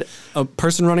 He had a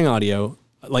person running audio,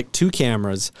 like 2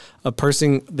 cameras, a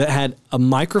person that had a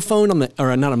microphone on the,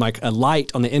 or not a mic, a light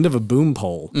on the end of a boom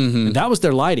pole. And that was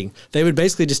their lighting. They would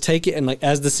basically just take it and like,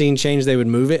 as the scene changed, they would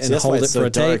move it and That's why hold it it's for so a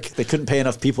dark. take. They couldn't pay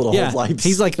enough people to Yeah. hold lights.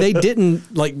 He's like, they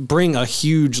didn't like bring a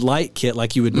huge light kit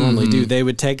like you would normally do. They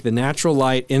would take the natural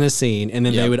light in a scene and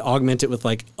then they would augment it with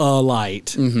like a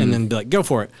light and then be like, go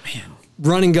for it.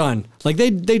 Run and gun. Like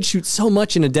they'd shoot so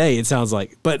much in a day, it sounds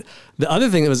like. But the other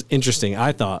thing that was interesting,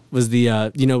 I thought, was the,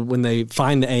 when they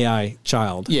find the AI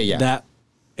child. Yeah. That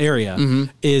area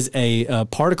is a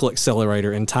particle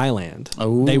accelerator in Thailand.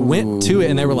 They went to it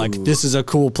and they were like, this is a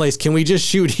cool place. Can we just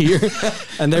shoot here?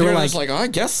 And they were like, oh, I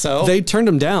guess so. they turned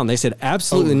them down. They said,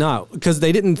 absolutely not. Because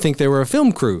they didn't think they were a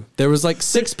film crew. There was like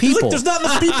 6 He's people. like, there's not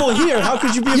enough people here. How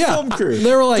could you be a Yeah. film crew?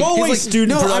 They were like, go he's away, like, student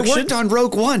no, production. I worked on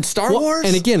Rogue One, Star Wars.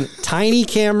 And again, tiny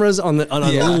cameras on a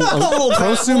little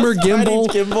prosumer Tiny gimbal.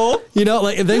 gimbal. You know,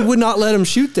 like they would not let him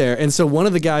shoot there. And so one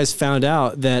of the guys found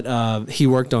out that he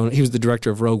was the director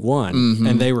of Rogue One,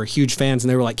 and they were huge fans. And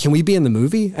they were like, "Can we be in the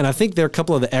movie?" And I think there are a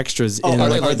couple of the extras in. are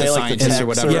like, they the scientists techs or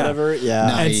whatever? Yeah.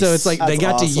 Nice. And so it's like they That's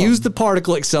got to awesome. use the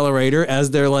particle accelerator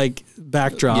as their like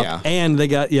backdrop, Yeah. and they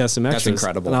got some extras.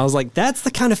 incredible. And I was like, that's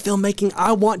the kind of filmmaking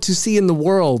I want to see in the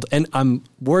world. And I'm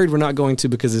worried we're not going to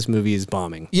because this movie is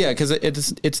bombing. Yeah, because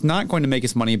it's not going to make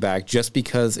its money back just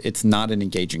because it's not an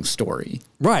engaging story.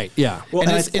 Right? Yeah. Well,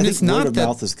 And and, it's- I and think it's not word of that-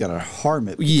 mouth is going to harm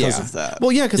it because of that.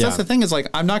 Well, yeah, because that's Yeah. the thing is like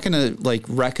I'm not gonna like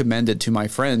recommend it to my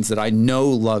friends that I know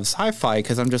love sci-fi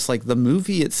because I'm just like the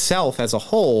movie itself as a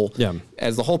whole,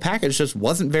 as the whole package just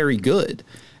wasn't very good,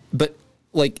 but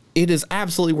like it is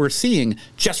absolutely worth seeing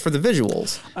just for the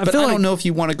visuals. But I feel like- don't know if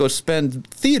you want to go spend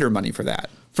theater money for that.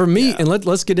 For me, and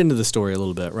let's get into the story a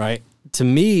little bit, right? To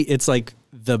me, it's like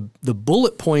the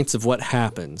bullet points of what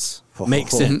happens make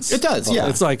sense. It does, yeah.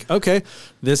 It's like, okay,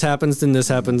 this happens, then this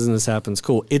happens, and this happens.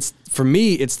 Cool. It's for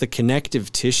me, it's the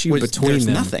connective tissue Which between there's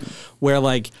them. nothing. Where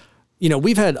like,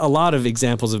 we've had a lot of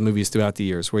examples of movies throughout the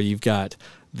years where you've got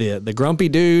the grumpy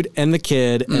dude and the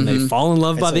kid, and they fall in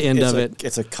love by the end of it.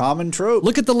 It's a common trope.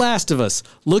 Look at The Last of Us.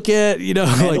 Look at,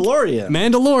 Mandalorian.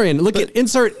 Mandalorian. Look at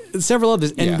insert several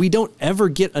others. And Yeah. we don't ever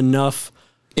get enough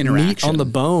meat Interaction. on the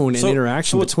bone and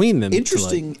interaction what's between them. to,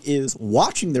 Interesting is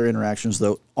watching their interactions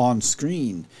though on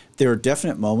screen. There are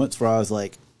definite moments where I was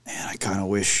like, man, I kind of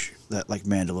wish that like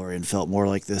Mandalorian felt more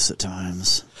like this at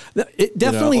times. it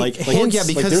definitely like- hints, Well, yeah,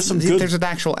 because there's some good- there's an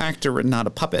actual actor and not a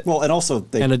puppet. Well, and also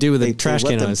they And to do with a they trash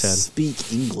let can on them his head.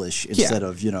 Speak English instead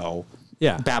of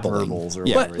yeah. babbling. verbals or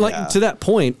Yeah. whatever. But like yeah. to that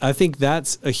point, I think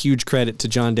that's a huge credit to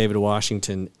John David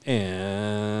Washington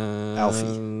and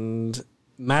Alfie.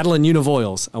 Madeline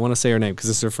Univoyles. I want to say her name because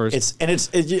it's her first.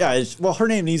 Well, her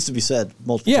name needs to be said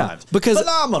multiple Yeah, times because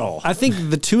phenomenal. I think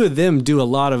the two of them do a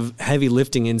lot of heavy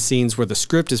lifting in scenes where the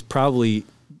script is probably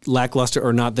lackluster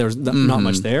or not. There's not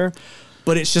much there,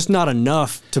 but it's just not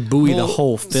enough to buoy the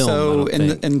whole film. I So, don't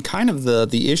think. and kind of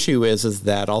the issue is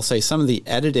that I'll say some of the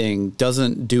editing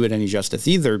doesn't do it any justice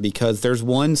either, because there's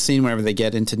one scene whenever they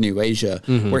get into New Asia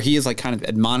where he is like kind of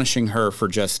admonishing her for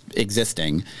just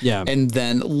existing. Yeah. And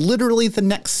then literally the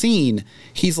next scene,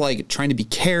 he's like trying to be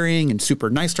caring and super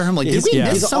nice to her. I'm like, did we yeah.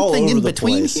 miss He's all something over in the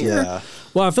between place, here? Yeah.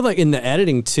 Well, I feel like in the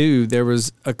editing too, there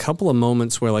was a couple of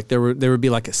moments where like there would be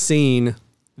like a scene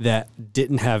that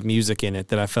didn't have music in it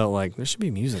that I felt like there should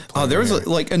be music. Oh, playing there was here.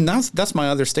 like, and that's my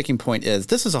other sticking point is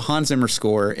this is a Hans Zimmer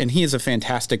score, and he is a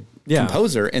fantastic Yeah.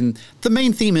 composer, and the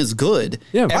main theme is good.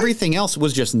 Yeah. Everything else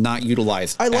was just not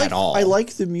utilized at all. I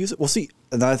like the music. Well, see,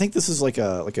 and I think this is like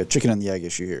a chicken and the egg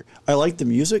issue here. I like the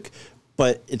music,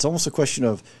 but it's almost a question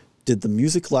of, did the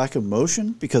music lack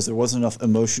emotion because there wasn't enough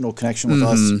emotional connection with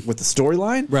us with the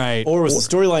storyline? Right. Or was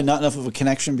the storyline not enough of a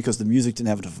connection because the music didn't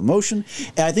have enough emotion?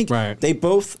 And I think Right.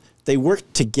 they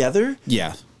worked together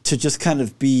Yeah. to just kind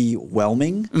of be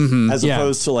whelming as Yeah.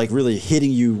 opposed to like really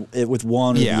hitting you with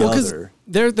one or the other.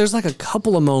 There's like a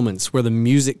couple of moments where the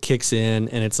music kicks in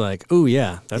and it's like, oh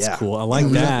yeah, that's Yeah. cool. I like Yeah,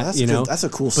 that. that's You good. know, That's a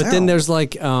cool But then sound. there's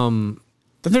like,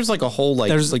 Then there's like a whole like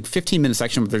 15-minute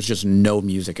section where there's just no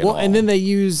music at all. and then they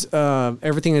use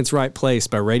Everything in Its Right Place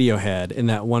by Radiohead in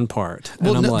that one part. Well,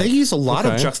 and I'm no, like, they use a lot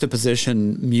of okay.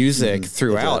 juxtaposition music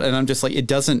throughout, and I'm just like, it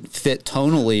doesn't fit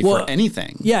tonally for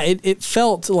anything. Yeah, it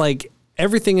felt like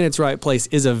Everything in Its Right Place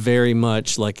is a very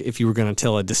much like if you were going to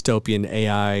tell a dystopian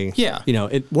AI. Yeah. You know,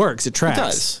 it works, it tracks.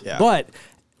 does. Yeah. But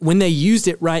when they used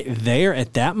it right there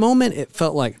at that moment, it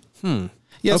felt like, Yeah,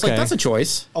 it's like Okay. that's a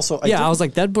choice. Also, I was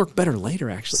like, that'd work better later,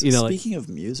 actually. You know, like, speaking of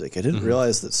music, I didn't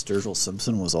realize that Sturgill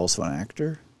Simpson was also an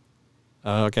actor.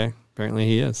 okay, apparently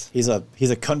he is. He's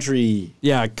a country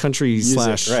Yeah, country music,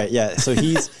 slash. right? Yeah, so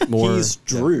he's More- he's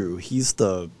Drew. He's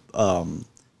the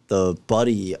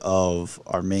buddy of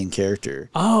our main character.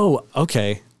 Oh,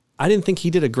 okay. I didn't think he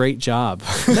did a great job.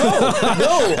 No,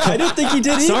 I didn't think he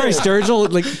did either. Sorry,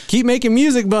 Sturgill. Like, keep making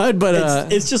music, bud.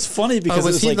 But It's just funny because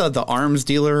Was it's he like the arms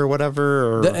dealer or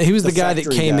whatever? Or? he was the guy that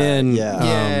factory came guy, in.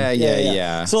 yeah.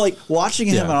 Yeah. So like watching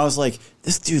him, Yeah. and I was like,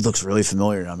 this dude looks really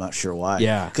familiar, and I'm not sure why.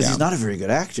 Yeah. because Yeah. he's not a very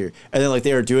good actor. And then like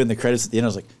they were doing the credits at the end, I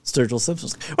was like, Sturgill Simpson.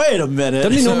 I was like, wait a minute.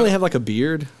 Doesn't he normally have like a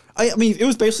beard? I mean, it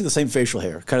was basically the same facial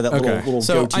hair, kind of that Okay. little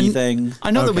goatee thing.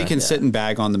 I know that we Okay. can sit and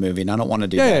bag on the movie, and I don't want to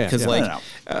do Yeah, that yeah, because, yeah. like,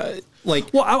 No, like,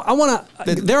 Well, I want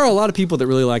to. There are a lot of people that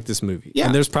really like this movie, Yeah.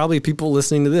 and there's probably people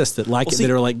listening to this that like it see,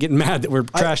 that are like getting mad that we're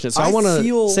trashing it. So I, I want to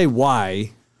feel- say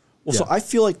why. Well, so I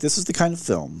feel like this is the kind of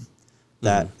film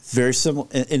that very similar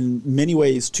in many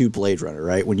ways to Blade Runner,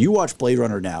 right? When you watch Blade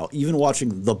Runner now, even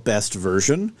watching the best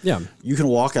version, Yeah. you can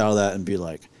walk out of that and be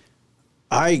like,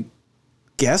 I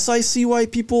guess I see why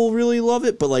people really love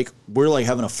it, but like we're like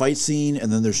having a fight scene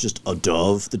and then there's just a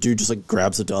dove. The dude just like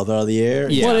grabs a dove out of the air.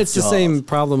 Yeah. Well, it's the Dove. same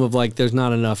problem of like there's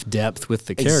not enough depth with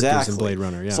the characters in Blade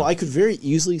Runner. Yeah. So I could very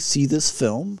easily see this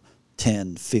film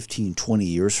 10, 15, 20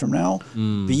 years from now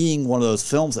being one of those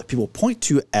films that people point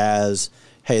to as,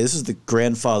 hey, this is the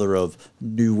grandfather of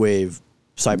new wave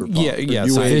cyberpunk. Yeah, or yeah,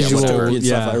 new wave visual, dystopian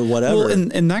yeah. sci-fi or whatever. well,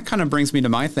 and that kind of brings me to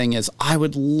my thing is I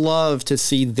would love to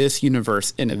see this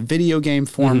universe in a video game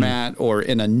format or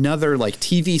in another like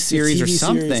TV series or TV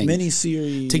something. series,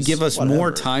 miniseries, to give us whatever.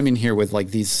 more time in here with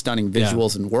like these stunning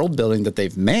visuals and world building that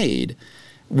they've made,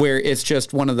 where it's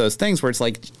just one of those things where it's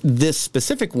like this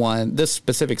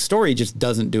specific story just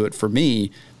doesn't do it for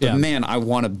me. But Yeah. man, I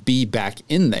want to be back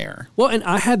in there. Well, and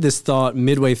I had this thought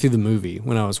midway through the movie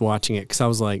when I was watching it because I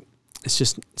was like, it's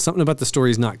just something about the story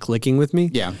is not clicking with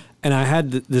me. Yeah. And I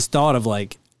had this thought of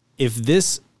like, if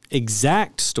this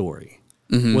exact story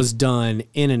was done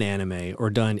in an anime or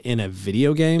done in a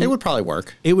video game, It would probably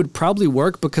work. it would probably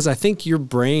work because I think your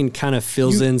brain kind of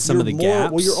fills in some of the you're more-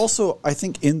 gaps. Well, you're also, I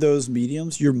think, in those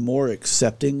mediums, you're more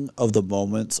accepting of the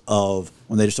moments of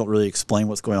when they just don't really explain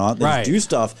what's going on. They just Right. do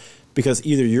stuff because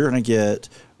either you're going to get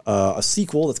a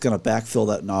sequel that's going to backfill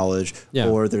that knowledge, Yeah.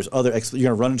 or there's other you're going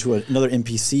to run into another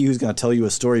NPC who's going to tell you a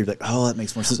story. You're like, oh, that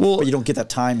makes more sense. Well, but you don't get that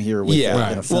time here with in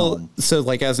a film. Well, so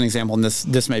like as an example, and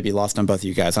this may be lost on both of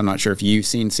you guys. I'm not sure if you've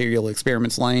seen Serial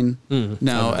Experiments Lane.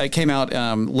 No, it came out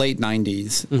late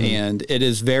 '90s, and it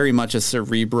is very much a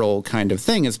cerebral kind of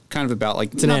thing. It's kind of about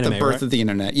like an not the anime, birth right? of the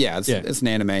internet. Yeah, it's an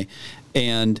anime,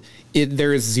 and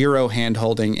there is zero hand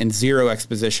holding and zero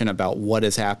exposition about what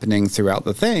is happening throughout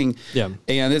the thing. Yeah.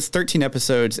 And it's 13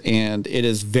 episodes, and it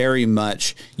is very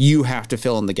much you have to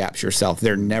fill in the gaps yourself.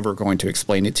 They're never going to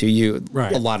explain it to you.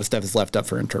 Right. A lot of stuff is left up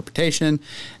for interpretation,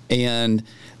 and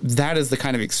that is the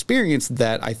kind of experience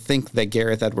that I think that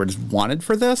Gareth Edwards wanted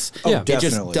for this. Yeah. It just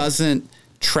definitely. doesn't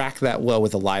track that well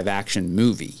with a live action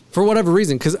movie. for whatever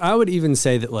reason, because I would even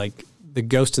say that like the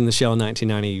Ghost in the Shell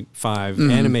 1995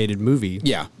 animated movie,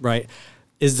 Yeah. right,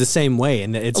 is the same way,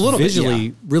 and that it's A little bit, visually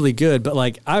yeah. really good. But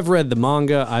like I've read the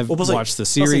manga, I've Well, but it's like- watched the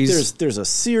it's like series. there's a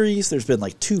series. There's been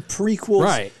like 2 prequels.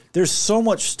 Right. There's so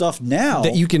much stuff now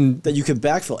That you can-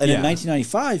 backfill. And Yeah. in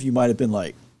 1995, you might have been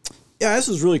like, yeah, this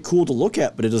is really cool to look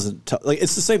at, but it doesn't like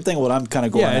it's the same thing. What I'm kind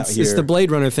of going Yeah, out it's here. the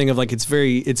Blade Runner thing of like it's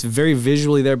very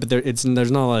visually there, but there's not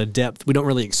a lot of depth. We don't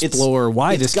really explore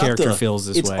why it's this got character the- feels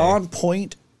this it's way. on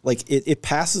point. Like it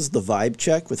passes the vibe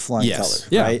check with flying Yes. color,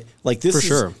 Yeah, right? Like this for is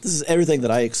sure. this is everything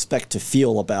that I expect to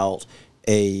feel about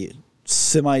a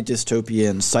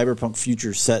semi-dystopian cyberpunk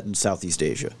future set in Southeast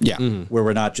Asia. Yeah. where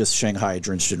we're not just Shanghai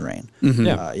drenched in rain.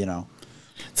 Yeah. You know.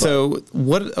 So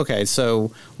what? Okay,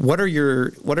 so what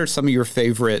are some of your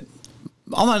favorite?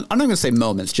 I'm not going to say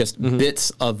moments, just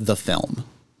bits of the film.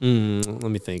 Let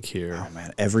me think here. Oh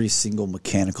man, every single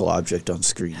mechanical object on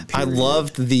screen. I period.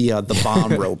 loved the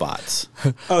bomb robots.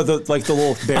 Oh, the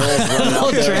little barrels running out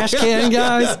Little there. trash can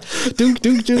guys. Dunk,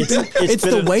 dunk, dunk. It's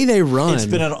been the way they run. It's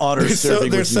been an honor serving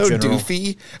They're with you, so General.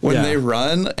 doofy when Yeah. they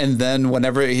run, and then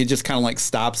whenever he just kind of like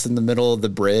stops in the middle of the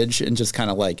bridge and just kind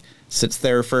of like sits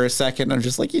there for a second, I'm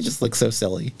just like, you just look so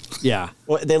silly. yeah.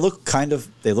 Well, they look like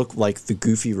the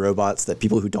goofy robots that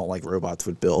people who don't like robots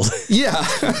would build. Yeah,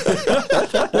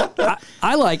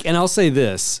 I like, and I'll say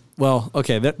this. Well,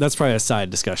 okay, that's probably a side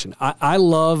discussion. I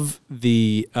love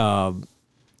the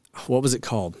what was it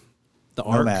called? The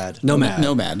Ark? Nomad.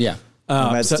 Nomad. Yeah,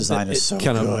 Nomad's so design it is so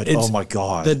kind of- good. it's- Oh my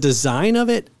god. The design of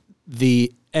it,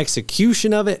 the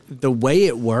execution of it, the way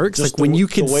it works, Just like when you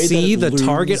can the way that see it the looms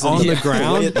target and- on the yeah,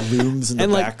 ground, the way it looms in the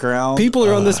and like background. people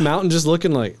are on this mountain just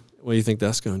looking like, what do you think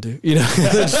that's going to do? You know,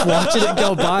 they're just watching it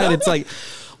go by, and it's like,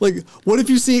 what if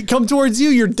you see it come towards you?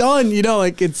 You're done. You know,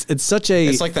 like it's such a.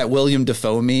 it's like that William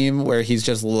Dafoe meme where he's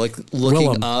just looking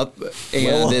Willem. up,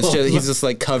 and he's just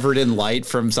like covered in light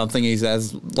from something. He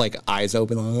has like eyes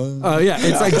open. Oh yeah,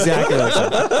 it's exactly like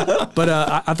that. But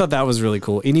I thought that was really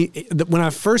cool. And when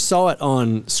I first saw it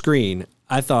on screen,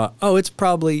 I thought, oh, it's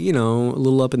probably a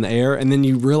little up in the air, and then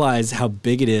you realize how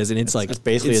big it is, and it's like it's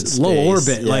basically it's in low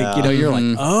space, orbit. Like yeah. you're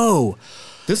like, oh,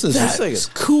 This is that's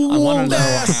cool. I want to know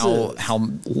Massive. how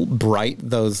bright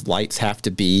those lights have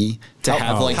to be to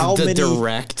have like the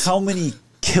direct. How many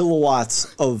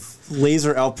kilowatts of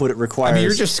laser output it requires? I mean,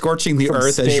 you're just scorching the from earth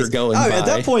as space. you're going Oh, by. at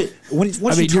that point, once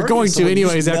You're going to someone, you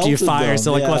anyways just after you melted fire. them.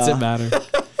 So like, what's Yeah. it matter?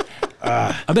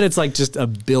 I bet it's like just a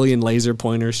billion laser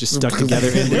pointers just stuck together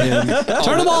end to end.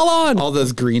 Turn them all on. All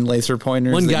those green laser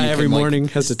pointers. One that guy you every can, like, morning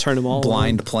has to turn them all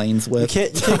blind planes with.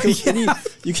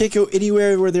 You can't go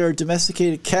anywhere where there are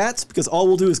domesticated cats because all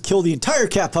we'll do is kill the entire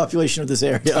cat population of this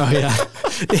area. Oh yeah,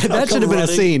 that should have been a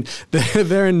scene.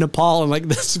 They're in Nepal and like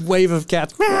this wave of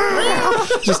cats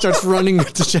just starts running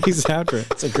to chase after it.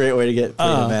 It's a great way to get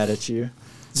pretty mad at you.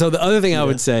 So the other thing I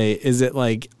would say is that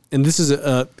like, and this is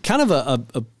a kind of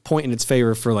a point in its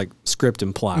favor for like script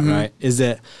and plot, right? Is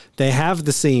that they have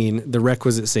the scene, the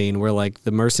requisite scene where like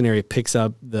the mercenary picks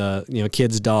up the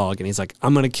kid's dog and he's like,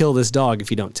 I'm gonna kill this dog if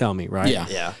you don't tell me, right? Yeah.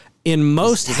 Yeah. In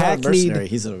most He's not a mercenary. hackneyed,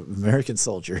 He's an American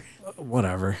soldier.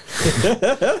 whatever,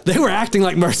 they were acting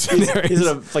like mercenaries. He's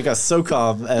at like a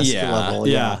SOCOM-esque Yeah. level.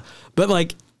 Yeah. But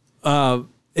like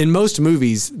in most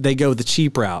movies, they go the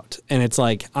cheap route and it's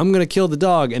like, I'm going to kill the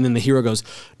dog. And then the hero goes,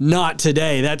 not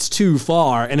today. That's too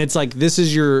far. And it's like, this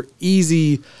is your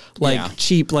easy, like Yeah.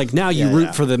 cheap, like now you Yeah, root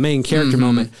yeah. for the main character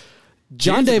moment.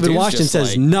 John David Dude's Washington just says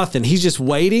like- nothing. He's just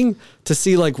waiting to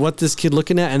see like what this kid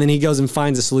looking at. And then he goes and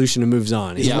finds a solution and moves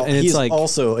on. Yeah. And it's He's like,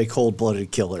 also a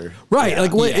cold-blooded killer. right.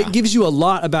 Like what, Yeah. it gives you a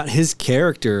lot about his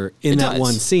character in It that does.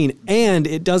 one scene. And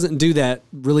it doesn't do that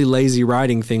really lazy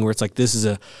writing thing where it's like, this is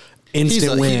a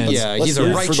instant win. He's a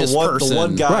root for righteous the one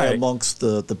person. guy Right. amongst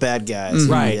the bad guys.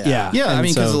 Right. Yeah. Yeah, I And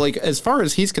mean, because so- like as far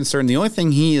as he's concerned, the only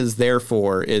thing he is there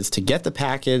for is to get the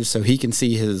package so he can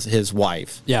see his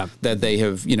wife. Yeah. that they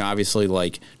have obviously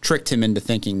like tricked him into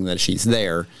thinking that she's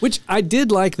there. Which I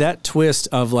did like that twist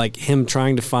of like him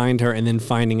trying to find her and then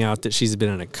finding out that she's been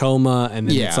in a coma, and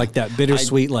then Yeah. it's like that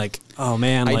bittersweet, like, oh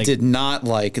man, I like did not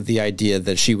like the idea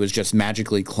that she was just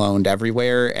magically cloned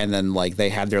everywhere, and then like they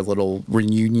had their little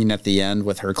reunion at the end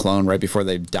with her clone right before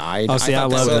they died. Oh, see, I thought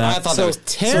love was- that. I thought So- that was so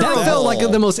terrible. that felt like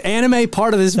the most anime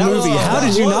part of this movie. How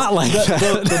did you not like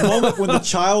that? The moment when the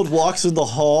child walks in the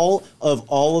hall of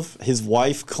all of his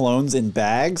wife clones in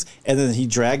bags, and then he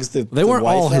drags the. They weren't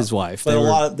wife all out. his wife. But They a were-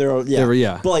 lot. They were,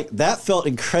 yeah. But like that felt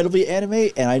incredibly anime,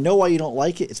 and I know why you don't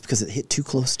like it. It's because it hit too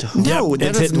close to home. No, It's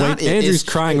that is hitting- not wait, it. Andrew's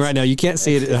It's- crying right now. You can't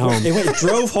see it at home. It went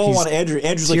drove home on Andrew.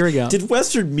 Andrew's tearing like, up. "Did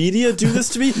Western media do this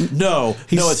to me?" No,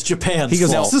 it's Japan's He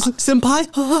goes, fault.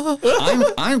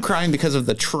 senpai. I'm crying because of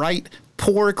the trite,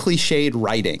 poor, cliched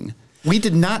writing. We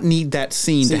did not need that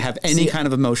scene to have any kind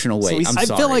of emotional weight. I'm I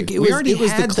sorry. feel like it was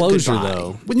the closure,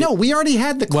 though. But no, we already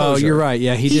had the closure. Well, you're right.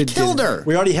 Yeah, he did killed get- her.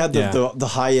 We already had Yeah. the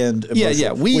high end.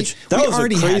 Yeah. We was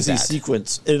already a had crazy that.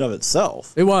 sequence in and of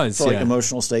itself. It was, for like yeah.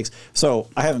 emotional stakes. So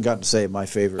I haven't gotten to say my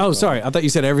favorite. Oh, sorry. I thought you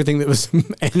said everything that was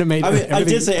animated. I mean, I everything-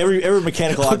 did say every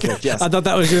mechanical object. Yes, I thought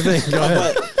that was your thing. Go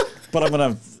ahead. but I'm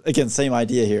gonna again same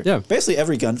idea here. Yeah. Basically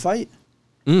every gunfight,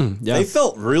 Yeah. they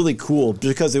felt really cool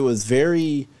because it was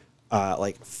very.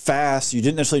 Like fast, you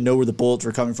didn't necessarily know where the bullets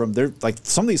were coming from. They're like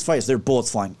some of these fights, there are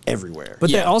bullets flying everywhere.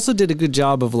 But they Yeah. also did a good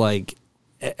job of like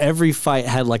every fight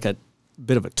had like a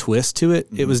bit of a twist to it.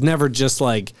 It was never just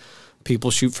like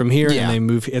people shoot from here Yeah. and they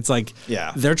move. It's like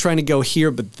Yeah. they're trying to go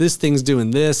here, but this thing's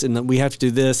doing this, and then we have to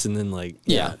do this, and then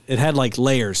Yeah. it had like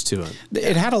layers to it.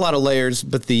 It had a lot of layers,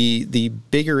 but the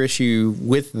bigger issue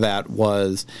with that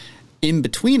was in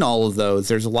between all of those,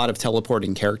 there's a lot of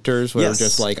teleporting characters where Yes,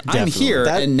 just like, I'm definitely. here,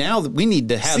 That- and now we need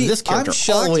to have this character I'm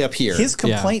shocked. all the way up here. His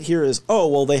complaint here is, oh,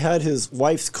 well, they had his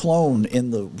wife's clone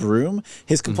in the room.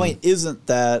 His complaint isn't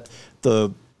that the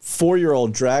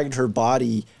 4-year-old dragged her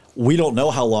body. We don't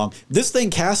know how long. This thing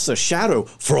casts a shadow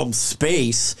from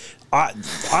space.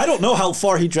 I don't know how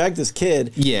far he dragged this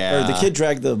kid. Yeah. Or the kid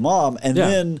dragged the mom. And Yeah.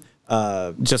 then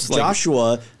Just like-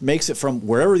 Joshua makes it from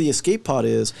wherever the escape pod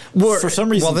is Well, for some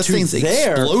reason while this to thing's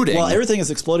there. exploding. While everything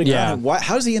is exploding Yeah. around him.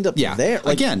 How does he end up yeah. there?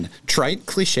 Again, trite,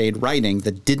 cliched writing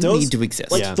that didn't need to exist.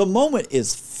 Like Yeah. the moment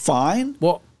is fine.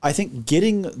 Well- I think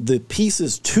getting the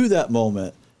pieces to that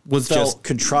moment Was felt just-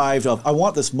 contrived. Of I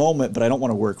want this moment, but I don't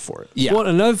want to work for it. yeah. Well,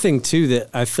 another thing too that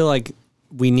I feel like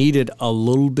we needed a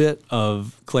little bit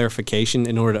of clarification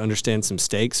in order to understand some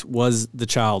stakes was the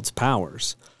child's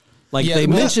powers. Like Yeah, they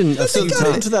well, mentioned a They few got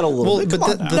times. into that a little Well, bit. but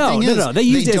Come on the now. thing is, No. They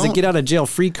used they it as a don't- get out of jail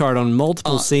free card on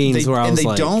multiple scenes where I was they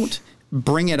like, don't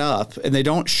bring it up and they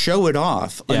don't show it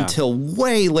off Yeah. until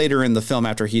way later in the film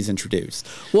after he's introduced.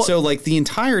 Well- So like the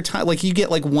entire time, like you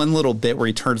get like one little bit where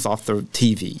he turns off the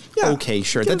TV. Yeah. Okay,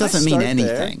 sure. Get a That nice doesn't mean start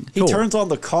there. anything. He Cool. turns on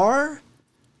the car.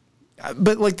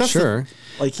 But like that's sure.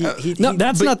 Like he No,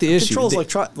 that's not the issue. Controls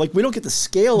The- like we don't get the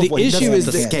scale of The what he issue does is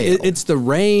with the the scale. it's the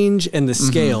range and the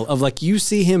scale of like you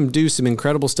see him do some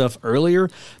incredible stuff earlier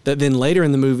that then later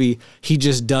in the movie he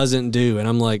just doesn't do, and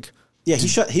I'm like, Yeah,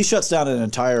 he shuts down an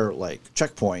entire like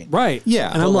checkpoint. right,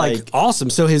 Yeah, and I'm but, like, like,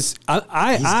 awesome. So his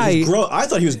I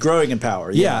thought he was growing in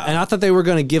power. yeah, and I thought they were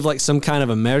going to give like some kind of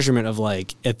a measurement of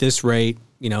like at this rate,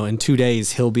 you know, in 2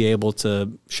 days he'll be able to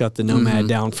shut the Nomad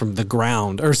down from the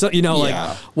ground or so, you know, Yeah.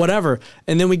 like whatever.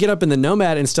 And then we get up in the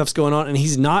Nomad and stuff's going on, and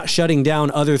he's not shutting down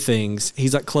other things.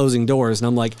 He's like closing doors, and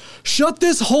I'm like, shut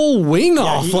this whole wing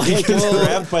off. He Like, gets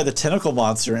grabbed by the tentacle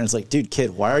monster, and it's like, dude,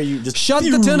 kid, why are you just Shut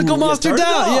the tentacle monster turn it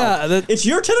down. off. Yeah, it's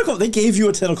your tentacle. They gave you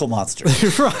a tentacle monster.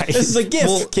 right. This is a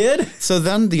gift, kid. So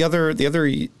then the other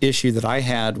issue that I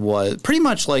had was pretty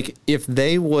much like if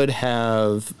they would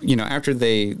have, you know, after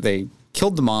they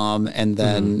killed the mom and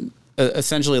then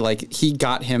essentially like he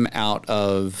got him out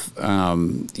of,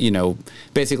 you know,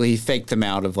 basically he faked him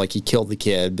out of like he killed the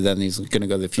kid, but then he's going to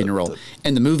go to the funeral.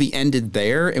 And the movie ended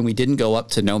there and we didn't go up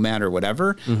to Nomad or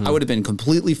whatever. I would have been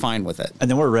completely fine with it. And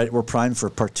then we're ready. We're primed for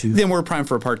part 2. Then we're primed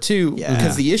for a part 2 Yeah.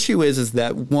 because the issue is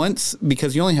that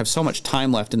because you only have so much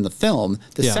time left in the film,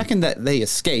 the Yeah. second that they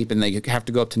escape and they have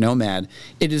to go up to Nomad,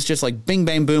 it is just like bing,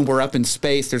 bang, boom, we're up in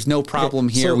space. There's no problem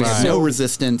Okay, here. so- We have no so-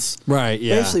 resistance. Right.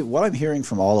 Yeah. Basically, what I'm hearing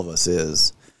from all of us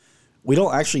is we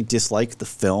don't actually dislike the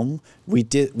film. We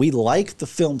like the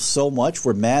film so much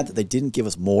we're mad that they didn't give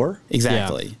us more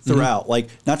Exactly. throughout. Like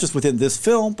not just within this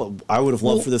film, but I would have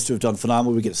loved for this to have done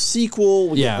phenomenal. We get a sequel.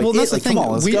 We Yeah. get, Well, that's the like, thing. Come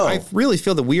on, let's go. I really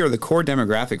feel that we are the core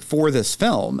demographic for this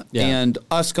film, Yeah. and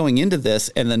us going into this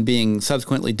and then being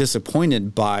subsequently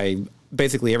disappointed by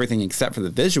basically everything except for the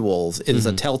visuals is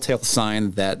a telltale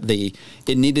sign that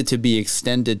it needed to be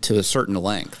extended to a certain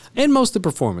length. And most of the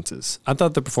performances. I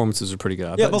thought the performances were pretty good.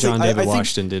 I thought mostly, John David I think-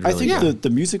 Washington did I really think good. the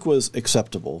music was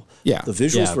acceptable. Yeah. The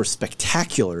visuals Yeah. were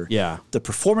spectacular. Yeah. The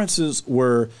performances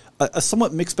were a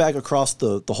somewhat mixed bag across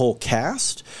the whole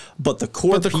cast, but the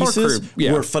core But the core pieces crew,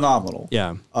 yeah. were phenomenal.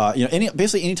 Yeah. You know,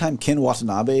 basically anytime Ken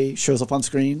Watanabe shows up on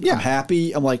screen, Yeah. I'm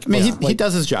happy. I'm like, I mean, yeah, he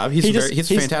does his job. He's a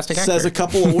fantastic actor. Says a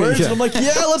couple of words, and I'm like,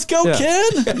 yeah, let's go, Yeah.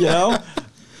 Ken. You know,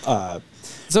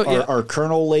 So yeah. our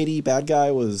Colonel lady bad guy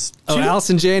was. Oh,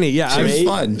 Allison Janney. Yeah, She was Great.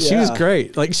 fun. She was Yeah.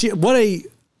 great. Like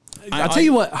I'll tell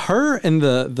you what, her and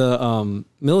the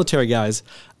military guys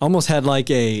almost had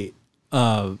like a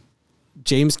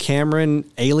James Cameron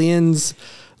Aliens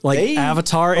like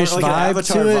Avatar-ish like an vibe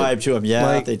Avatar to it. vibe to him. Yeah,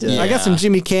 Like, they did. I got some Yeah.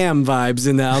 Jimmy Cam vibes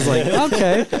in that. I was like,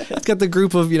 okay, it's got the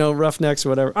group of roughnecks or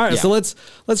whatever. All right, Yeah. so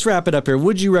let's wrap it up here.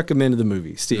 Would you recommend the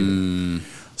movie, Steven?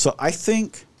 So I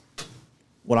think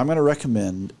what I'm going to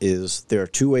recommend is there are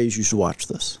 2 ways you should watch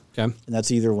this. Okay. And that's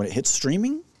either when it hits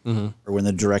streaming or when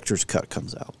the director's cut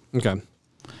comes out. Okay.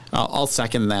 I'll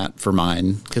second that for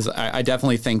mine because I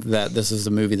definitely think that this is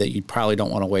a movie that you probably don't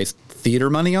want to waste theater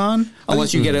money on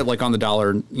unless you get it like on the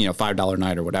 $5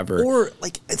 night or whatever. Or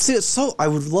like, it's so. I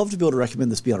would love to be able to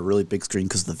recommend this be on a really big screen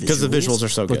because the visuals are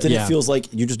so But good. then Yeah. it feels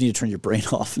like you just need to turn your brain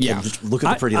off. And Yeah. just look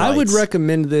at the pretty lights. I would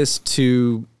recommend this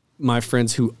to my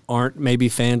friends who aren't maybe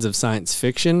fans of science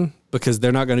fiction because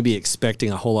they're not going to be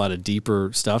expecting a whole lot of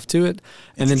deeper stuff to it.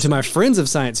 And then to my friends of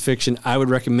science fiction, I would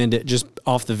recommend it just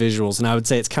off the visuals, and I would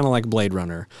say it's kind of like Blade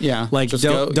Runner. Yeah, like just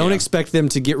don't go- yeah. expect them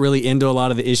to get really into a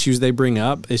lot of the issues they bring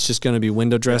up. It's just going to be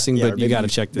window dressing, Yeah, or but you maybe got to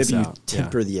check this maybe out. you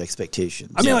temper the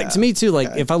expectations. I mean, like to me too. Like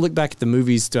Okay. if I look back at the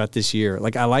movies throughout this year,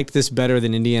 like I liked this better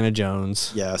than Indiana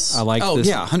Jones. Yes. I like Oh this.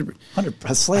 yeah, 100.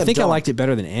 100%. I think I liked it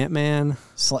better than Ant-Man.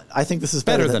 I think this is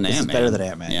Better better than this is Ant-Man. better than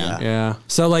Ant-Man. Yeah. Yeah. Yeah.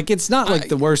 So like it's not like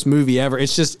the worst movie ever.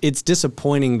 It's just it's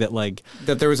disappointing that like,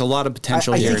 That there was a lot of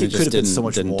potential I here, think and it it could just have been so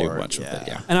much didn't do more. much with it.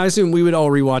 Yeah. Yeah. and I assume we would all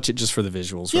rewatch it just for the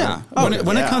visuals. Yeah. Right? When, Okay,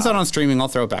 when it yeah. comes out on streaming, I'll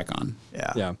throw it back on.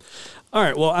 Yeah. Yeah. All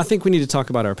right. Well, I think we need to talk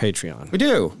about our Patreon. We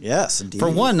do. Yes, indeed. For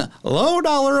 $1 low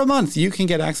a month, you can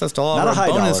get access to all Not of a our high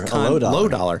bonus dollar, a low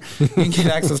dollar. You can get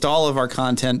access to all of our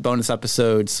content, bonus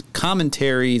episodes,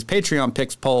 commentaries, Patreon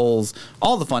picks, polls,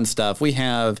 all the fun stuff. We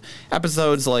have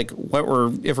episodes like if we're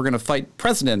going to fight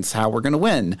presidents, how we're going to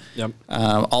win. Yep.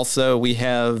 Also, we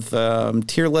have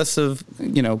tier lists of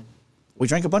we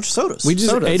drank a bunch of sodas. We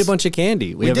just sodas. ate a bunch of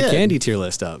candy. We have did. a candy tier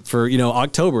list up for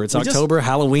October. It's We just- October.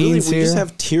 Halloween's we here. just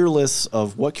have tier lists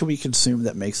of what can we consume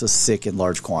that makes us sick in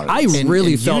large quantities. I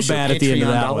really and felt use your bad at the end of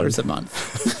Patreon that dollars one. a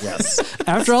month. Yes.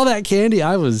 After all that candy,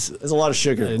 I was. There's a lot of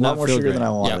sugar. A did lot not more feel sugar great. than I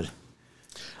wanted. Yep.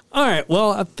 All right.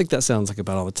 Well, I think that sounds like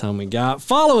about all the time we got.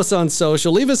 Follow us on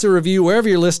social. Leave us a review wherever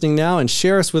you're listening now, and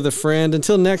share us with a friend.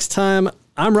 Until next time,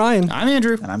 I'm Ryan, I'm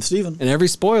Andrew. And I'm Steven. and every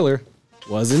spoiler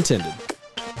was intended.